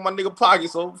dig in my nigga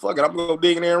pocket, so fuck it. I'm gonna go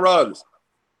dig in Aaron Rodgers.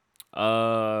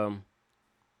 I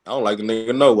don't like the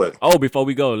nigga no way. Oh, before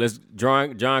we go, let's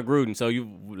John Gruden. So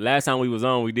last time we was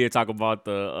on, we did talk about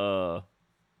the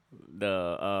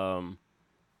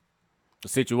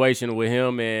situation with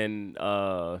him and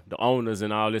the owners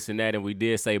and all this and that, and we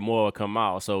did say more will come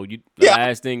out. So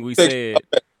last thing we said.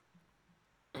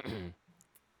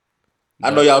 I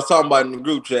know y'all was talking about it in the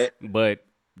group chat. But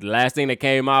the last thing that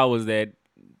came out was that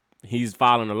he's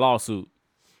filing a lawsuit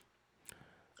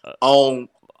On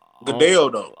Goodell,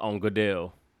 though. On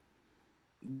Goodell.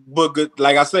 But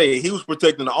like I say, he was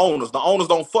protecting the owners. The owners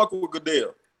don't fuck with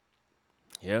Goodell.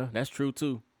 Yeah, that's true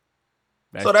too.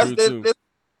 It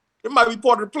might be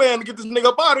part of the plan to get this nigga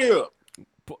up out of here.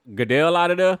 Goodell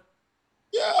out of there?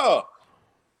 Yeah.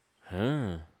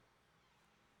 Huh.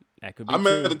 That could be I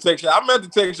meant to text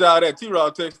y'all that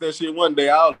T-Rod text that shit one day.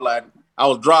 I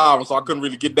was driving, so I couldn't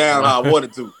really get down how I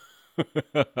wanted to.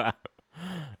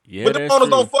 Yeah, but the owners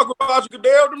don't fuck with Roger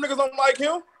Goodell. Them niggas don't like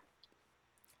him.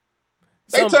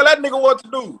 They tell that nigga what to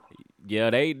do. Yeah,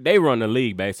 they run the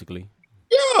league basically.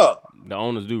 Yeah. The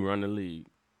owners do run the league.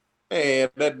 Man,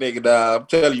 that nigga, I'm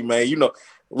telling you, man. You know,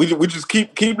 we just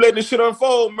keep letting this shit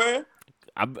unfold, man.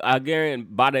 I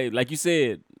guarantee like you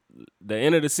said, the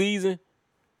end of the season,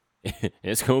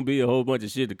 it's gonna be a whole bunch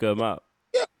of shit to come out.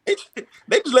 Yeah, they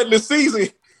just letting the season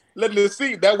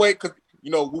that way, cause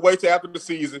we wait till after the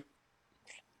season.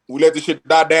 We let this shit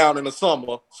die down in the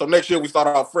summer, so next year we start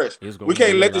off fresh. We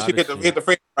can't let this shit hit the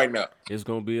fan right now. It's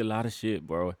gonna be a lot of shit,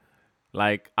 bro.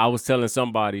 Like I was telling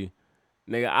somebody,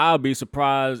 nigga, I'll be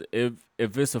surprised if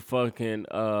it's a fucking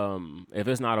if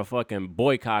it's not a fucking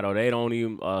boycott or they don't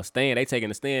even stand. They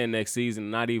taking a stand next season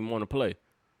and not even want to play.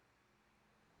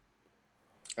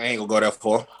 I ain't gonna go that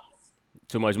far.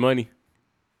 Too much money.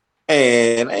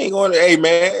 And I ain't going to. Hey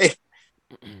man,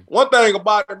 one thing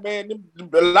about it, man,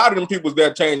 a lot of them people's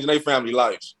there changing their family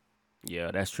lives.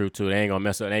 Yeah, that's true too. They ain't gonna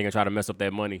mess up. They ain't gonna try to mess up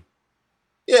that money.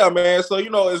 Yeah, man. So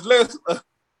it's less.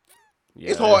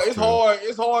 Yeah,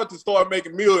 it's hard to start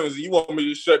making millions. You want me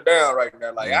to shut down right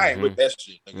now? Like I ain't with that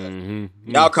shit.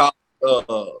 Y'all call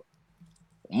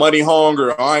money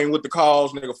hunger. I ain't with the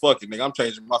cause, nigga. Fuck it, nigga. I'm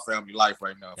changing my family life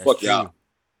right now. Fuck true. y'all.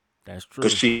 That's true.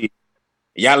 Cause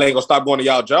y'all ain't gonna stop going to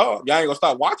y'all job. Y'all ain't gonna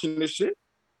stop watching this shit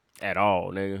at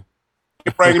all, nigga.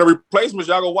 You're bringing the replacements.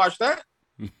 Y'all go watch that.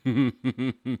 I'm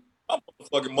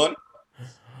fucking money.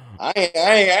 I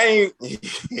ain't.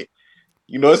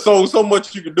 It's so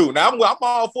much you can do. Now I'm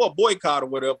all for a boycott or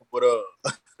whatever, but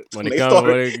when it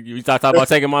comes, you start talking about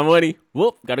taking my money.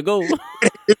 Whoop, gotta go.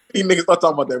 These niggas start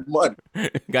talking about that money.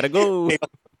 Gotta go.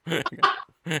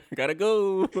 Gotta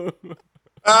go.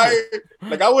 I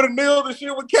would have nailed the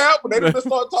shit with Cap, but they just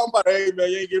start talking about, hey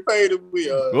man, you ain't get paid if we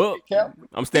Cap.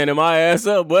 I'm standing my ass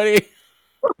up, buddy.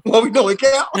 What we doing,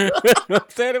 Cap? I'm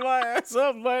standing my ass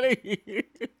up, buddy.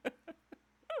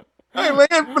 Hey man,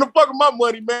 you ain't finna fuck with my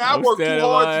money, man. I work too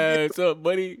hard to get up,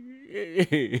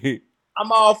 buddy. I'm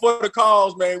all for the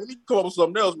cause, man. We need to come up with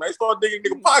something else, man. Start digging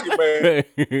nigga pocket, man.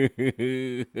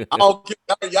 I don't care.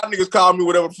 Y'all niggas call me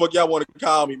whatever the fuck y'all want to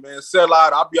call me, man. Sell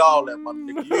out, I'll be all that, my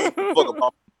nigga. You ain't fuck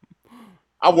about me.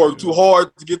 I work too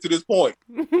hard to get to this point.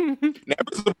 Now, if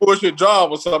it's a bullshit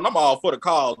job or something, I'm all for the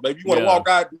cause, baby. You want to walk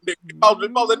out, because at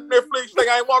Netflix, you think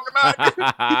I ain't walking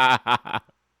out?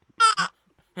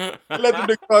 Let the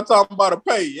nigga start talking about a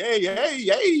pay.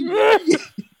 Hey.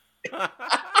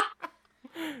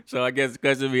 So I guess the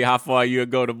question would be how far you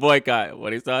go to boycott.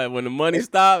 When the money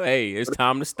stop, hey, it's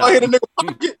time to stop. I hit a nigga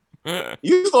pocket.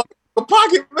 You start a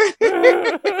pocket,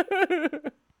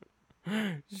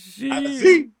 man. Shit.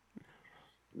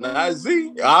 I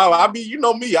see. I be, you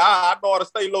know me. I know how to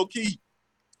stay low key.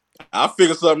 I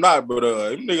figure something out, but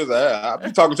them niggas, I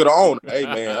be talking to the owner. Hey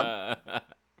man.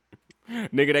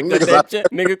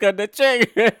 Nigga cut that check.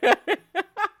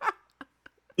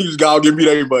 You just gotta give me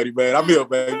that money, man. I'm here,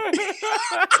 baby.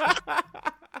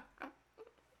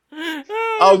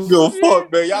 I don't give a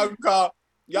fuck, man. Y'all can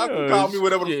call me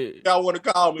whatever y'all want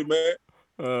to call me, man.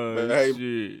 Man,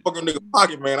 hey, fucking nigga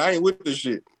pocket, man. I ain't with this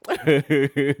shit. I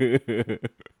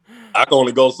can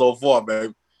only go so far,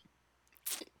 baby.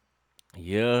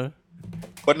 Yeah.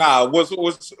 But nah, what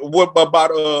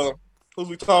about who's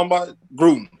we talking about?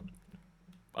 Gruden.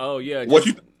 Oh yeah.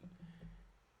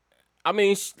 I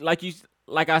mean,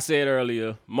 like I said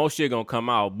earlier, most shit gonna come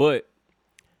out, but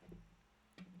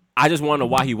I just wonder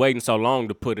why he waiting so long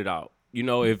to put it out.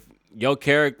 If your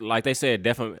character, like they said,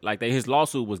 his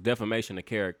lawsuit was defamation of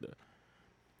character.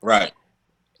 Right.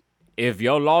 If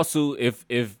your lawsuit is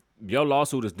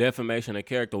defamation of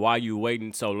character, why you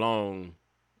waiting so long?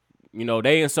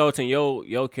 They insulting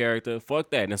your character.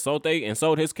 Fuck that. Insult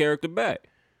his character back.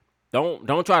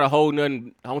 Don't try to hold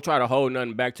nothing. Don't try to hold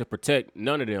nothing back to protect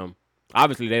none of them.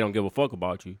 Obviously, they don't give a fuck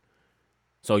about you.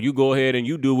 So you go ahead and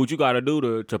you do what you got to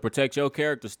do to protect your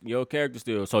character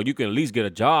still, so you can at least get a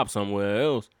job somewhere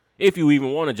else, if you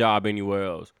even want a job anywhere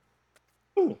else.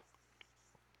 Ooh.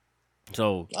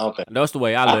 So that's the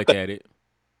way I look at it.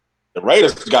 The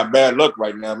Raiders got bad luck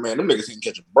right now, man. Them niggas didn't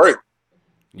catch a break.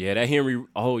 Yeah, that Henry.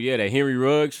 Oh yeah, that Henry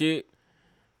Ruggs shit.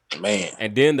 Man,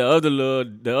 And then the other little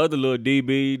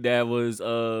DB that was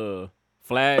but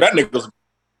that flagged. nigga's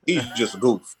he's just a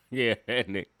goof. Yeah, that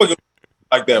nigga. What you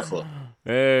like that for?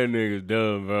 That nigga's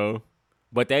dumb, bro.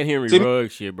 But that Henry See, me,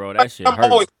 Ruggs shit, bro, that shit I'm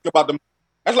hurt. always thinking about the.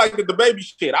 That's like the baby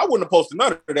shit. I wouldn't have posted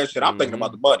none of that shit. I'm thinking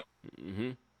about Mm-hmm. the money.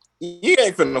 Mm-hmm. You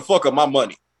ain't finna fuck up my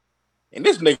money. And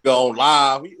this nigga on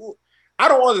live. I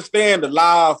don't understand the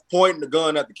live pointing the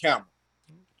gun at the camera.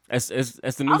 That's the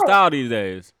I new don't. style these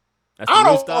days. That's the I new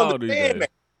don't style these understand days.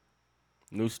 that.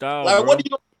 New style, Like, bro. what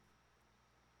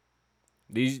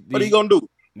These are you these gonna do?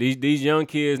 these young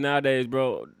kids nowadays,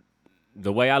 bro.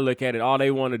 The way I look at it, all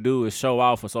they want to do is show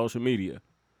out for social media.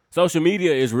 Social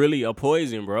media is really a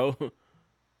poison, bro.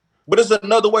 But it's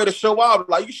another way to show out.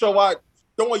 Like you show out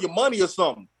throwing your money or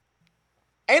something.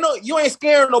 You ain't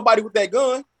scaring nobody with that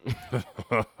gun. Me,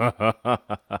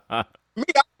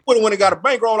 I would have went and got a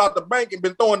bankroll out the bank and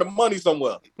been throwing the money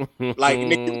somewhere. Like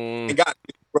nigga, and got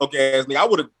broke ass nigga. I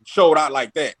would have showed out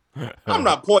like that. I'm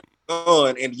not pointing a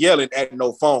gun and yelling at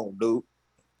no phone, dude.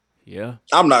 Yeah.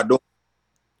 I'm not doing.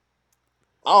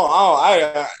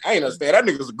 I ain't understand. That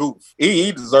nigga's a goof.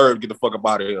 He deserved to get the fuck up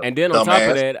out of here. And then on top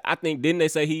of that, I think didn't they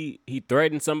say he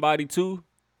threatened somebody too?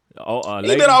 Oh, he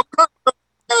did all kinds of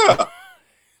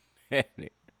yeah.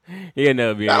 He'll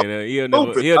never be in there. He'll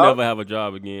never have a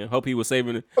job again. Hoping he was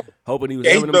saving them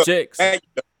checks.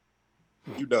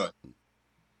 You done.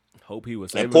 Hope he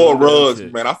was saving. And poor Ruggs,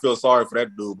 man. I feel sorry for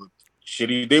that dude, but shit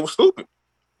he did was stupid.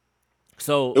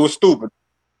 So it was stupid.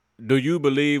 Do you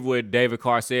believe what David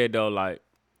Carr said though? Like,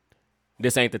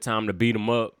 this ain't the time to beat him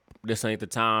up. This ain't the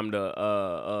time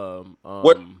to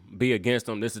be against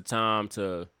him. This is the time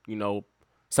to,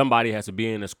 somebody has to be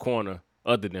in his corner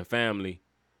other than family.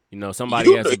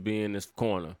 Somebody has to be in this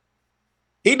corner.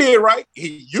 He did right.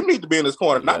 You need to be in this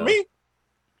corner, not me.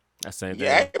 That's the same thing.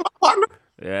 Yeah, my partner.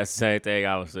 Yeah, that's the same thing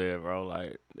I was saying, bro.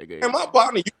 Like, nigga, and my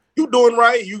partner, you doing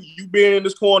right. You being in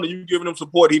this corner. You giving him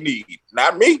support he need,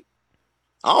 not me.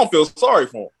 I don't feel sorry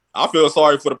for him. I feel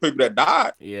sorry for the people that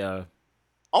died. Yeah.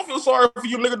 I don't feel sorry for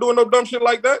you nigga doing no dumb shit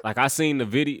like that. Like I seen the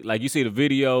video, like you see the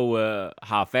video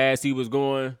how fast he was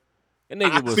going.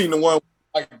 I seen the one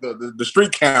like the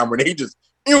street camera and he just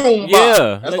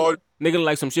that's all. Nigga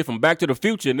like some shit from Back to the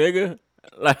Future, nigga.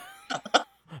 Like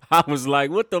I was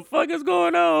like, what the fuck is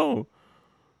going on?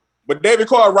 But David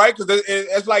Carr, right? Because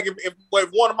it's like if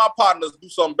one of my partners do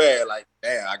something bad, like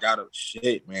damn, I gotta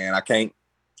shit, man. I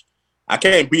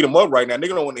can't beat him up right now. Nigga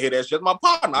don't want to hear that shit. My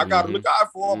partner, I gotta look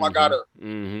out for him. I gotta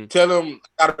tell him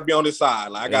I gotta be on his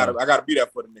side. Like I gotta be there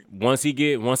for the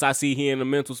nigga. Once I see he in the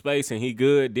mental space and he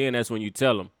good, then that's when you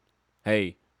tell him,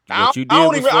 hey, what you did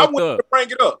was fucked up. I wouldn't even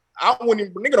bring it up. I wouldn't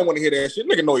even. Nigga don't want to hear that shit.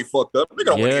 Nigga know he fucked up. Nigga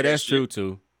don't want to hear that shit. True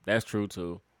too. That's true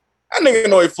too. That nigga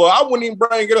know he fucked. I wouldn't even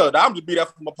bring it up. I'm just be there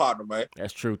for my partner, man.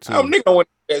 That's true too. Nigga don't want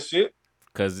to hear that shit.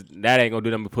 Cause that ain't gonna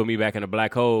do nothing but put me back in a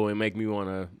black hole and make me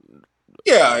wanna.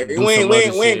 Yeah, we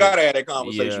ain't gotta have that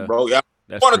conversation, bro. Yeah,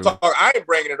 want to talk? I ain't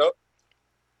bringing it up.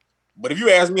 But if you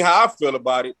ask me how I feel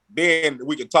about it, then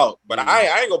we can talk. But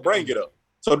I ain't gonna bring it up.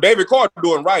 So David Carr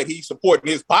doing right. He's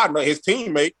supporting his partner, his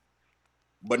teammate,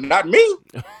 but not me.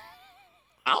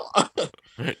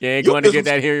 You ain't going to get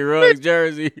that Henry Ruggs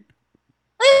jersey.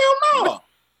 Hell no.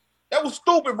 That was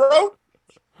stupid, bro.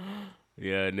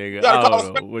 Yeah, nigga. You gotta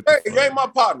call him. You ain't my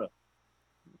partner.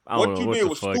 What you did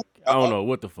was stupid. I don't know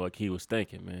what the fuck he was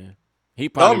thinking, man. He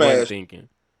probably wasn't thinking.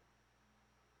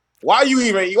 Why you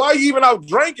even out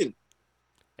drinking?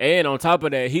 And on top of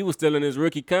that, he was still in his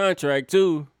rookie contract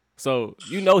too. So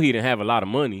he didn't have a lot of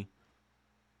money.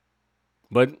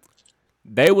 But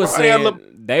they were saying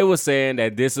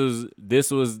that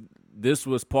this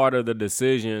was part of the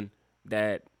decision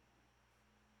that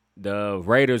the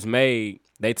Raiders made.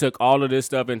 They took all of this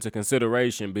stuff into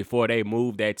consideration before they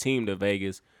moved that team to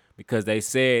Vegas because they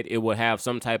said it would have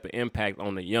some type of impact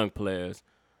on the young players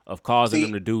of causing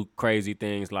them to do crazy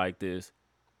things like this.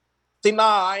 See, nah,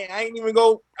 I ain't even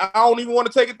go. I don't even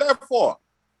want to take it that far.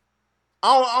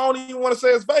 I don't even want to say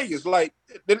it's Vegas. Like,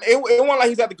 it wasn't like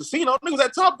he's at the casino. Niggas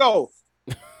at Top Golf.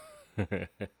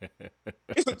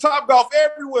 It's a Top Golf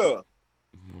everywhere.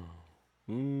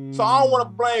 So I don't want to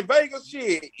blame Vegas.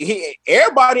 Shit,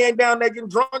 everybody ain't down there getting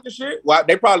drunk and shit. Well,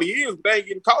 they probably is, but they ain't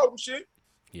getting caught and shit.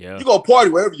 Yeah, you gonna party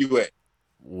wherever you at.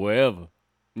 Wherever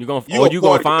you gonna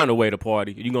find a way to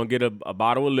party. You gonna get a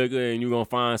bottle of liquor and you gonna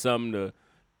find something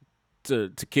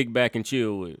to kick back and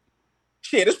chill with.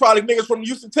 Shit, there's probably niggas from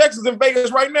Houston, Texas, and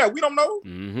Vegas right now. We don't know.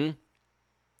 Mm-hmm.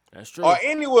 That's true. Or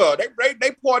anywhere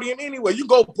they partying anywhere. You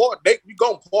go party. You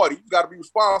go party. You got to be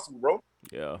responsible, bro.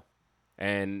 Yeah,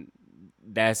 and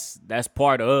that's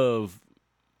part of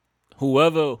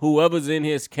whoever's in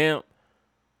his camp,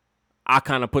 I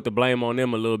kind of put the blame on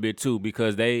them a little bit too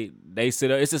because they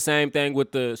sit up. It's the same thing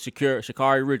with the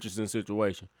Sha'Carri Richardson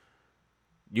situation.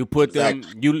 You put them,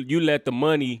 you let the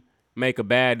money make a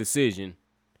bad decision.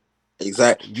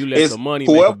 Exactly. You let the money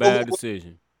make a bad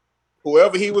decision.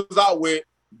 Whoever he was out with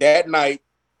that night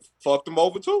fucked him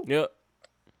over too.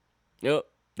 Yep.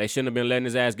 They shouldn't have been letting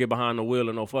his ass get behind the wheel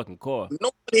of no fucking car.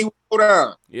 Nobody would go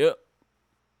down. Yep.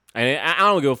 And I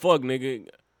don't give a fuck, nigga.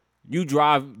 You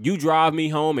drive me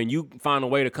home, and you find a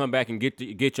way to come back and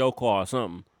get your car or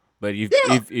something. But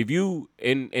if you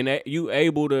you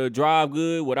able to drive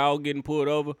good without getting pulled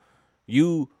over,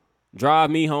 you drive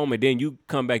me home, and then you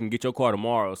come back and get your car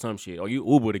tomorrow or some shit, or you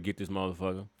Uber to get this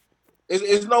motherfucker.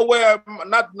 It's nowhere,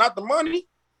 not the money.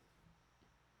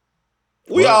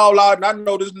 We all out, and I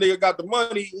know this nigga got the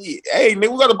money. Hey,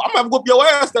 nigga, I'm gonna whoop your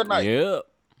ass that night. Yeah,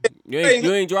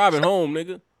 you ain't driving home,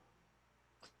 nigga.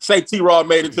 Say T-Rod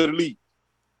made it to the league.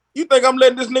 You think I'm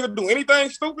letting this nigga do anything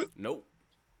stupid? Nope.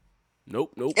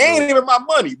 Ain't even my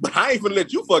money, but I ain't gonna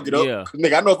let you fuck it up. Yeah.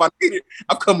 Nigga, I know if I need it,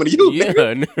 I'm coming to you,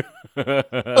 nigga.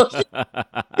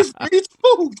 It's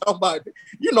food, somebody.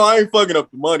 You know I ain't fucking up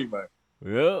the money, man.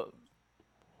 Yep.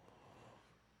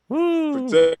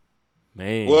 Protect.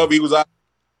 Man. Whoever he was out,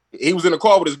 he was in the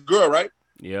car with his girl, right?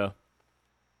 Yeah.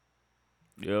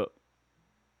 Yep.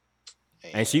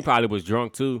 Man. And she probably was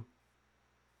drunk too.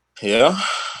 Yeah.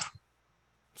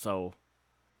 So,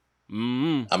 I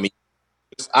mean,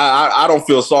 I don't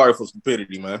feel sorry for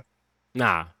stupidity, man.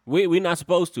 Nah, we not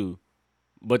supposed to.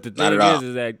 But the thing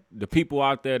is that the people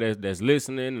out there that's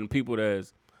listening and people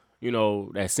that's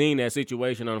seen that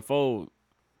situation unfold,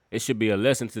 it should be a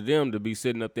lesson to them to be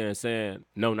sitting up there and saying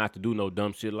no, not to do no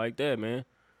dumb shit like that, man.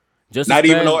 Just not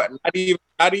even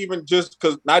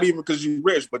because you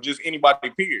rich, but just anybody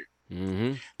period.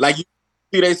 Mm-hmm. Like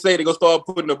they say they gonna start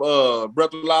putting the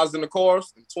breathalyzers in the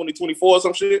cars in 2024 or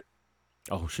some shit.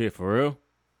 Oh shit, for real?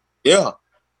 Yeah,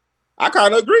 I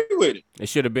kind of agree with it. It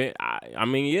should have been. I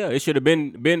mean, yeah, it should have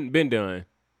been done.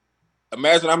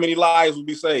 Imagine how many lives would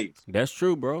be saved. That's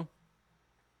true, bro.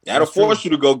 That'll force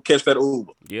you to go catch that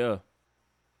Uber. Yeah,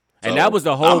 and that was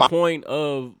the whole point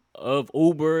of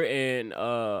Uber and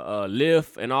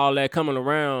Lyft and all that coming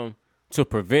around to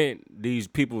prevent these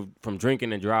people from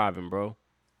drinking and driving, bro.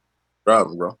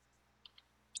 Bro.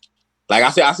 Like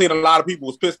I said, I seen a lot of people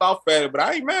was pissed off at it, but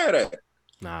I ain't mad at it.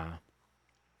 Nah.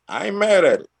 I ain't mad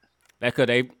at it. That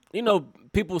could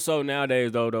people so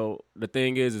nowadays though, the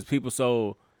thing is people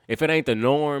so, if it ain't the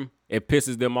norm, it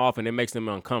pisses them off and it makes them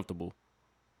uncomfortable.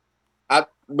 But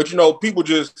people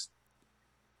just,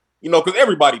 because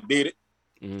everybody did it.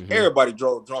 Mm-hmm. Everybody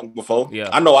drove drunk before. Yeah.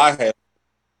 I know I had.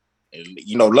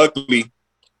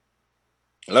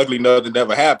 Luckily nothing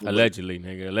ever happened. Allegedly,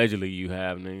 nigga. Allegedly you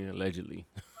have, nigga. Allegedly.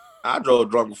 I drove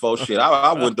drunk before shit.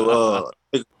 I went to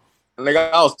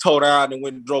nigga, I was towed out and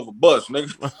went and drove a bus,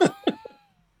 nigga.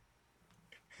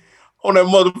 On that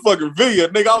motherfucking video,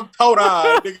 nigga, I'm towed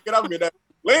out, nigga. Get out in that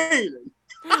leaning.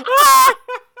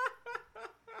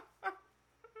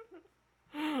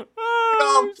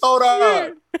 I'm towed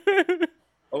out.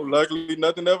 Oh, luckily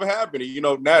nothing ever happened.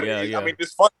 Now, I mean,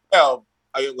 it's funny now.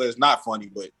 It's not funny,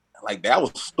 but like that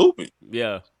was stupid.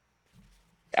 Yeah.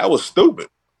 That was stupid.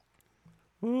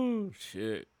 Oh,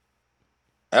 shit.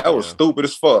 That was stupid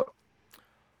as fuck.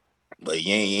 But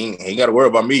you ain't got to worry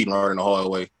about me learning the hard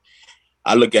way.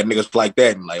 I look at niggas like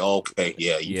that and like, okay,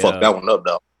 yeah, you fucked that one up,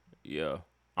 though. Yeah,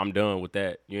 I'm done with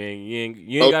that. You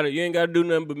ain't gotta do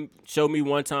nothing but show me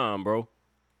one time, bro.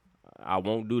 I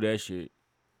won't do that shit.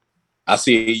 I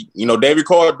see, David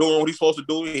Carr doing what he's supposed to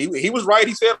do. He was right.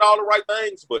 He said all the right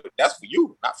things, but that's for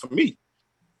you, not for me.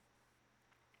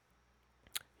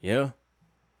 Yeah.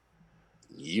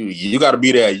 You got to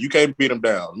be there. You can't beat them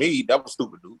down. Me, that was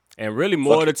stupid, dude. And really,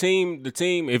 more the team.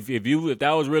 If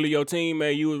that was really your team,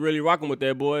 man, you was really rocking with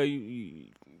that boy.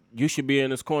 You should be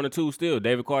in this corner too. Still,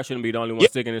 David Carr shouldn't be the only one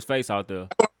sticking his face out there.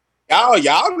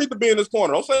 Y'all need to be in this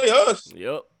corner. Don't say us.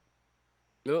 Yep.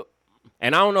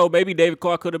 And I don't know. Maybe David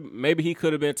Carr he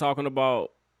could have been talking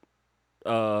about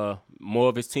more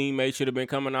of his teammates should have been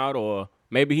coming out, or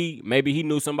maybe he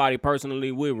knew somebody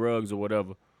personally with Ruggs or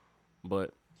whatever.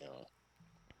 But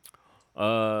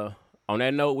on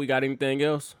that note, we got anything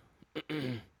else?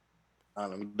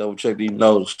 Let me double check these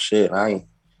notes. Shit, man,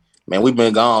 we've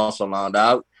been gone so long,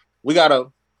 dog. We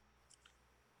gotta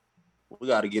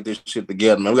get this shit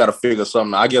together, man. We gotta figure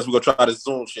something out. I guess we're gonna try this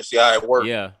Zoom shit, see how it works.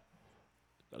 Yeah.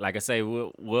 Like I say,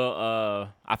 we'll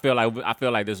I feel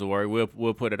like this will work.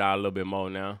 We'll put it out a little bit more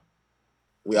now.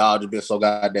 We all just been so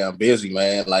goddamn busy,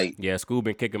 man. School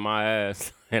been kicking my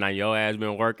ass, and your ass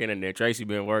been working, and then Tracy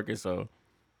been working, so.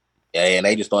 Yeah, and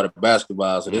they just started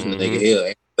basketball, so this nigga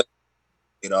here,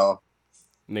 you know.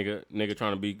 Nigga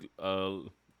trying to be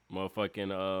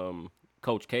motherfucking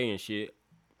Coach K and shit.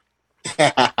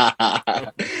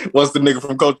 What's the nigga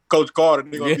from Coach Carter?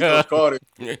 Nigga gonna be Yeah. Coach Carter.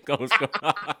 Coach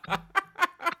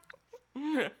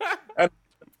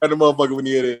And the motherfucker when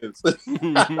he it is.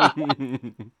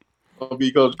 Gonna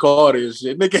be Coach Carter and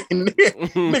shit.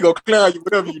 Nigga gonna clown you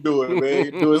whatever you doing, man.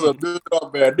 You doing something good or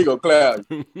bad, nigga gonna clown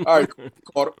you. All right,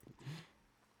 Carter.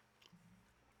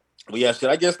 Well, yeah, shit.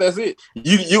 I guess that's it.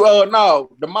 You no,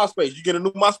 the MySpace. You get a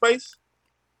new MySpace?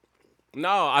 No,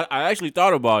 I actually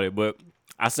thought about it, but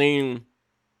I seen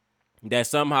that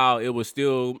somehow it was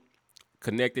still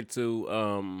connected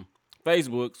to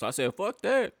Facebook, so I said, "Fuck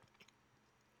that,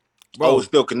 bro." Oh, it's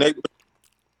still connected.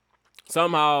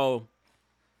 Somehow,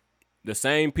 the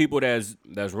same people that's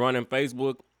running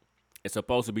Facebook is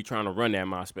supposed to be trying to run that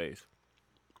MySpace.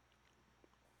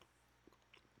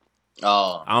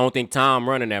 I don't think Tom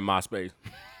running that MySpace.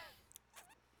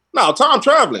 No, Tom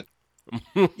traveling.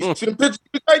 You see the pictures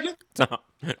you taking?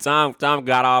 Tom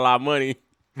got all our money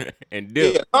and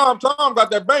dip. Yeah, Tom got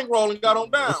that bankroll and got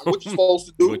on down. What you supposed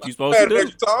to do? What you supposed to do?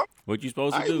 You, Tom? What you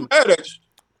supposed to I do? ain't mad at you.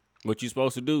 What you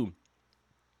supposed to do?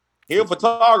 He a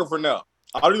photographer now.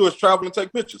 All he do is travel and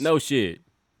take pictures. No shit.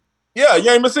 Yeah, you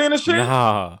ain't been seeing this shit?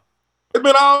 Nah. It's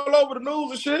been all over the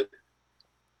news and shit.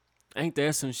 Ain't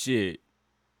that some shit?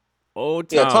 Old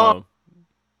Tom. Yeah,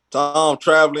 Tom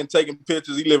traveling, taking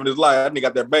pictures. He living his life. That nigga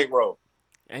got that bankroll.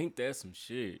 Ain't that some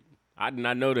shit? I did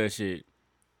not know that shit.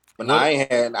 But nah,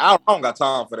 I don't got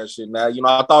time for that shit now. You know,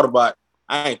 I thought about it.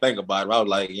 I ain't think about it. I was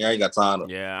like, yeah, I ain't got time.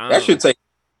 That shit take,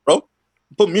 bro.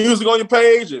 Put music on your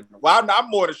page. And well, I'm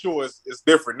more than sure it's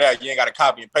different now. You ain't got to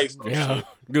copy and paste no shit.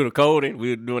 Do the coding. We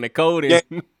were doing the coding. Yeah.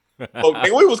 Oh,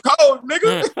 nigga, we was cold,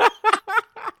 nigga.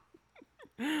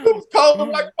 We was cold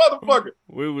like a motherfucker.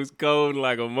 We was cold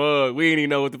like a mug. We didn't even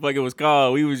know what the fuck it was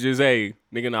called. We was just, hey,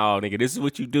 nigga, this is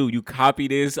what you do. You copy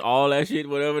this, all that shit,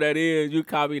 whatever that is. You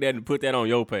copy that and put that on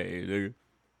your page, nigga.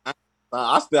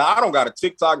 I don't got a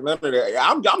TikTok, none of that.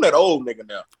 I'm that old nigga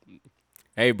now.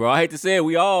 Hey, bro, I hate to say it,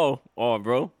 we all are,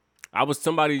 bro.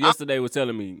 Somebody yesterday was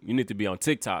telling me you need to be on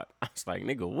TikTok. I was like,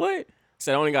 nigga, what? I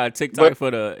said I only got a TikTok for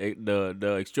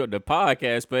the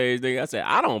podcast page, nigga. I said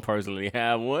I don't personally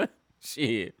have one.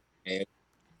 Shit. Man.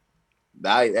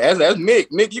 That's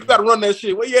Nick. Nick, you gotta run that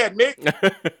shit. Where you at, Nick?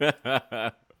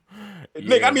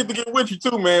 Nick, I need to get with you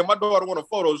too, man. My daughter want a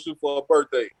photo shoot for her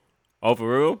birthday. Oh,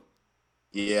 for real?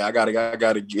 Yeah, I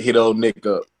gotta hit old Nick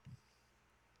up.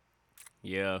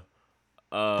 Yeah.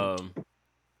 Yeah,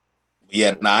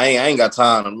 nah, I ain't got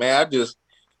time, man. It's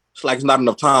like it's not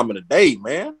enough time in the day,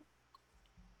 man.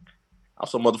 I'm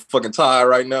so motherfucking tired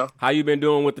right now. How you been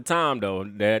doing with the time though?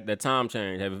 That time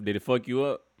change. Did it fuck you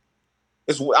up?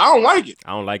 I don't like it.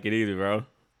 I don't like it either, bro. I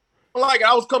don't like it.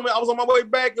 I was on my way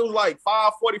back. It was like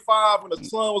 5:45 and the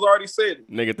sun was already setting.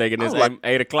 Nigga thinking it's like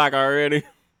 8 o'clock already.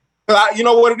 You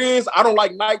know what it is? I don't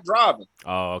like night driving.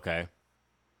 Oh, okay.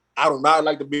 I do not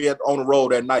like to be on the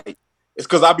road at night. It's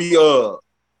because I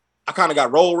kind of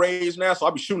got road rage now, so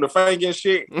I be shooting the finger and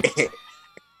shit.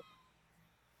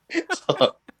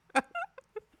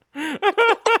 That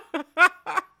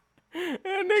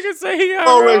nigga say he got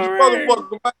road rage,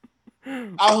 motherfucker.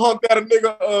 I hunked at a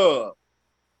nigga.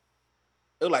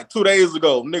 It was like 2 days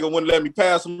ago. Nigga wouldn't let me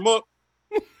pass him up.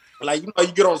 Like, you know,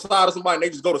 you get on the side of somebody and they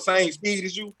just go the same speed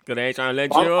as you. Cause they ain't trying to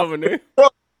let you over, nigga.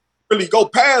 Really go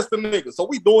past the nigga. So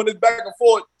we doing this back and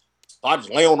forth. So I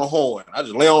just lay on the horn.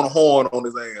 on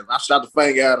his ass. I shot the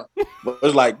finger at him. But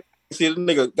it's like, see, this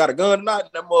nigga got a gun tonight,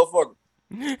 that motherfucker.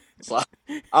 So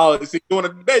I see,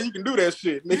 during the day, you can do that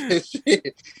shit. Nigga,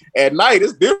 shit. At night,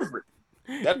 it's different.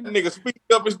 That nigga speak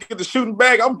up and get the shooting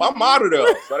back. I'm out of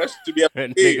there. So that should be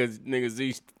nigga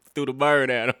Z threw the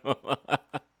bird at him.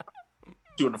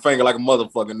 Shooting the finger like a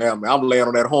motherfucker now, man. I'm laying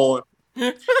on that horn.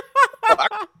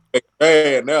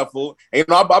 Bad now, fool. Ain't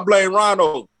no, I blame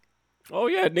Rhino. Oh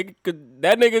yeah, nigga,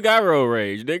 that nigga got road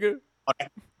rage, nigga. Oh,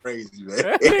 that's crazy, man.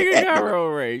 That nigga got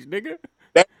road rage, nigga.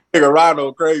 That nigga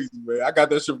Rhino crazy, man. I got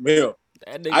that shit from him.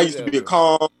 I used to be a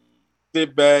calm,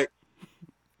 sit back,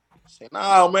 say,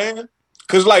 nah, man.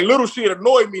 Cause like little shit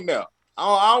annoy me now.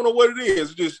 I don't know what it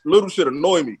is. It's just little shit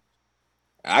annoy me.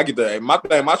 I get that.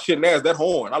 My shit now is that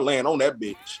horn. I land on that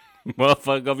bitch.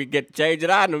 Motherfucker gonna get to change it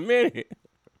out in a minute.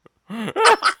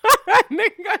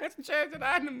 Nigga got to change it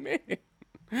out in a minute.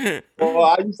 Well,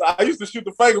 I used to shoot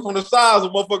the finger from the sides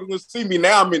of motherfuckers would see me.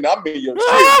 Now I'm in your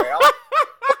shit,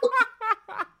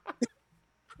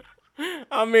 man.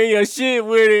 I'm in your shit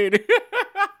with it.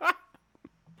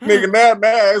 Nigga, now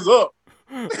it's up.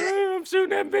 I'm shooting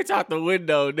that bitch out the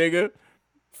window, nigga.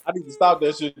 I need to stop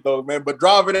that shit though, man. But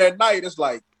driving at night, it's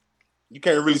like you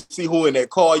can't really see who in that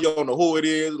car. You don't know who it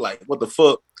is. Like, what the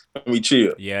fuck? Let me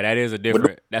chill. Yeah, that's a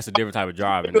different type of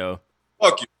driving though.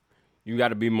 Fuck you. You got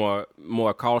to be more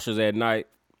cautious at night,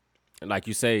 like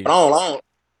you say. I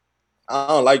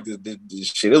don't like this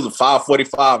shit. It was a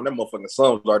 5:45, and that motherfucking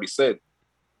sun was already set.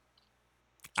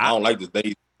 I don't like this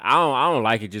day. I don't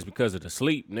like it just because of the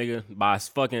sleep, nigga. By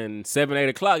fucking 7, 8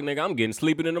 o'clock, nigga, I'm getting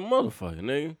sleeping in the motherfucker,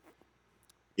 nigga.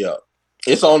 Yeah,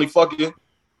 it's only fucking.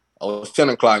 Oh, it's 10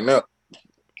 o'clock now.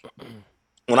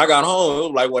 When I got home, it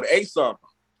was like what 8 something.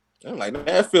 I'm like, man,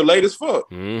 I feel late as fuck.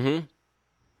 Mm-hmm.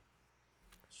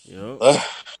 Yep.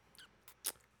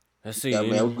 Let's see. Yeah,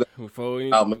 man,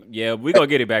 we gonna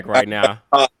get it back right now.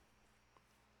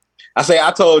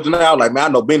 I told you now, like, man, I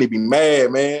know Benny be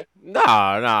mad, man.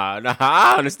 Nah.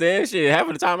 I understand. Shit, half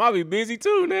of the time I'll be busy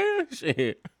too, man.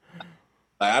 Shit.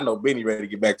 Like, I know Benny ready to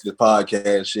get back to this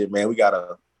podcast shit, man. We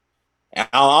gotta. I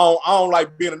don't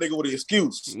like being a nigga with an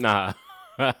excuse. Nah.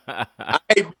 I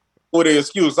hate with an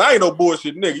excuse. I ain't no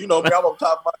bullshit nigga. You know me. I'm on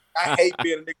top of I hate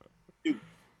being a nigga with an excuse.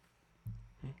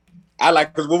 I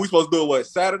like, because what we supposed to do, what,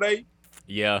 Saturday?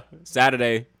 Yeah,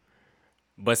 Saturday.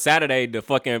 But Saturday, the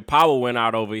fucking power went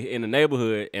out over in the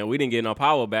neighborhood, and we didn't get no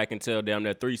power back until damn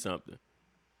near 3 something.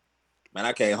 Man,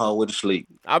 I came home with a sleep.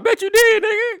 I bet you did,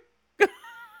 nigga.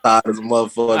 Tired as a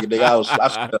motherfucker,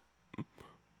 nigga.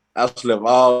 I slept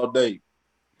all day.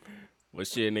 Well,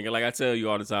 shit, nigga, like I tell you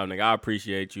all the time, nigga, I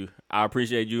appreciate you. I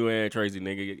appreciate you and Tracy,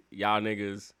 nigga. Y'all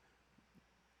niggas,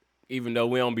 even though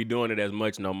we don't be doing it as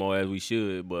much no more as we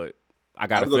should, but I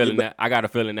got a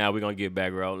feeling now we're gonna get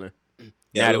back rolling.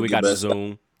 Yeah, now that we got the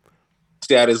Zoom.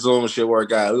 See how this Zoom shit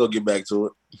work out. We're gonna get back to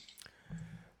it.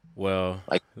 Well,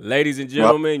 ladies and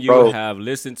gentlemen, you have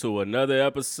listened to another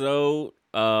episode.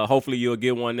 Hopefully you'll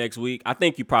get one next week. I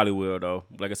think you probably will though.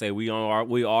 Like I say, we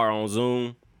are on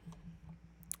Zoom,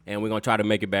 and we're gonna try to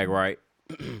make it back right.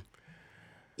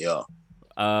 Yeah.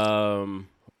 On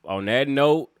that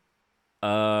note,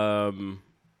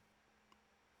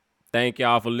 thank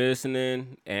y'all for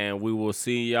listening, and we will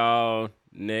see y'all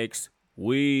next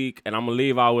week. And I'm gonna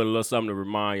leave out with a little something to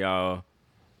remind y'all.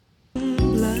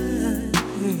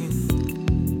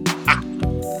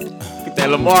 Get that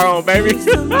Lamar on, baby. Put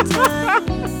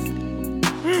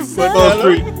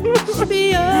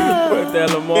that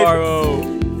Lamar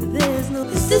on.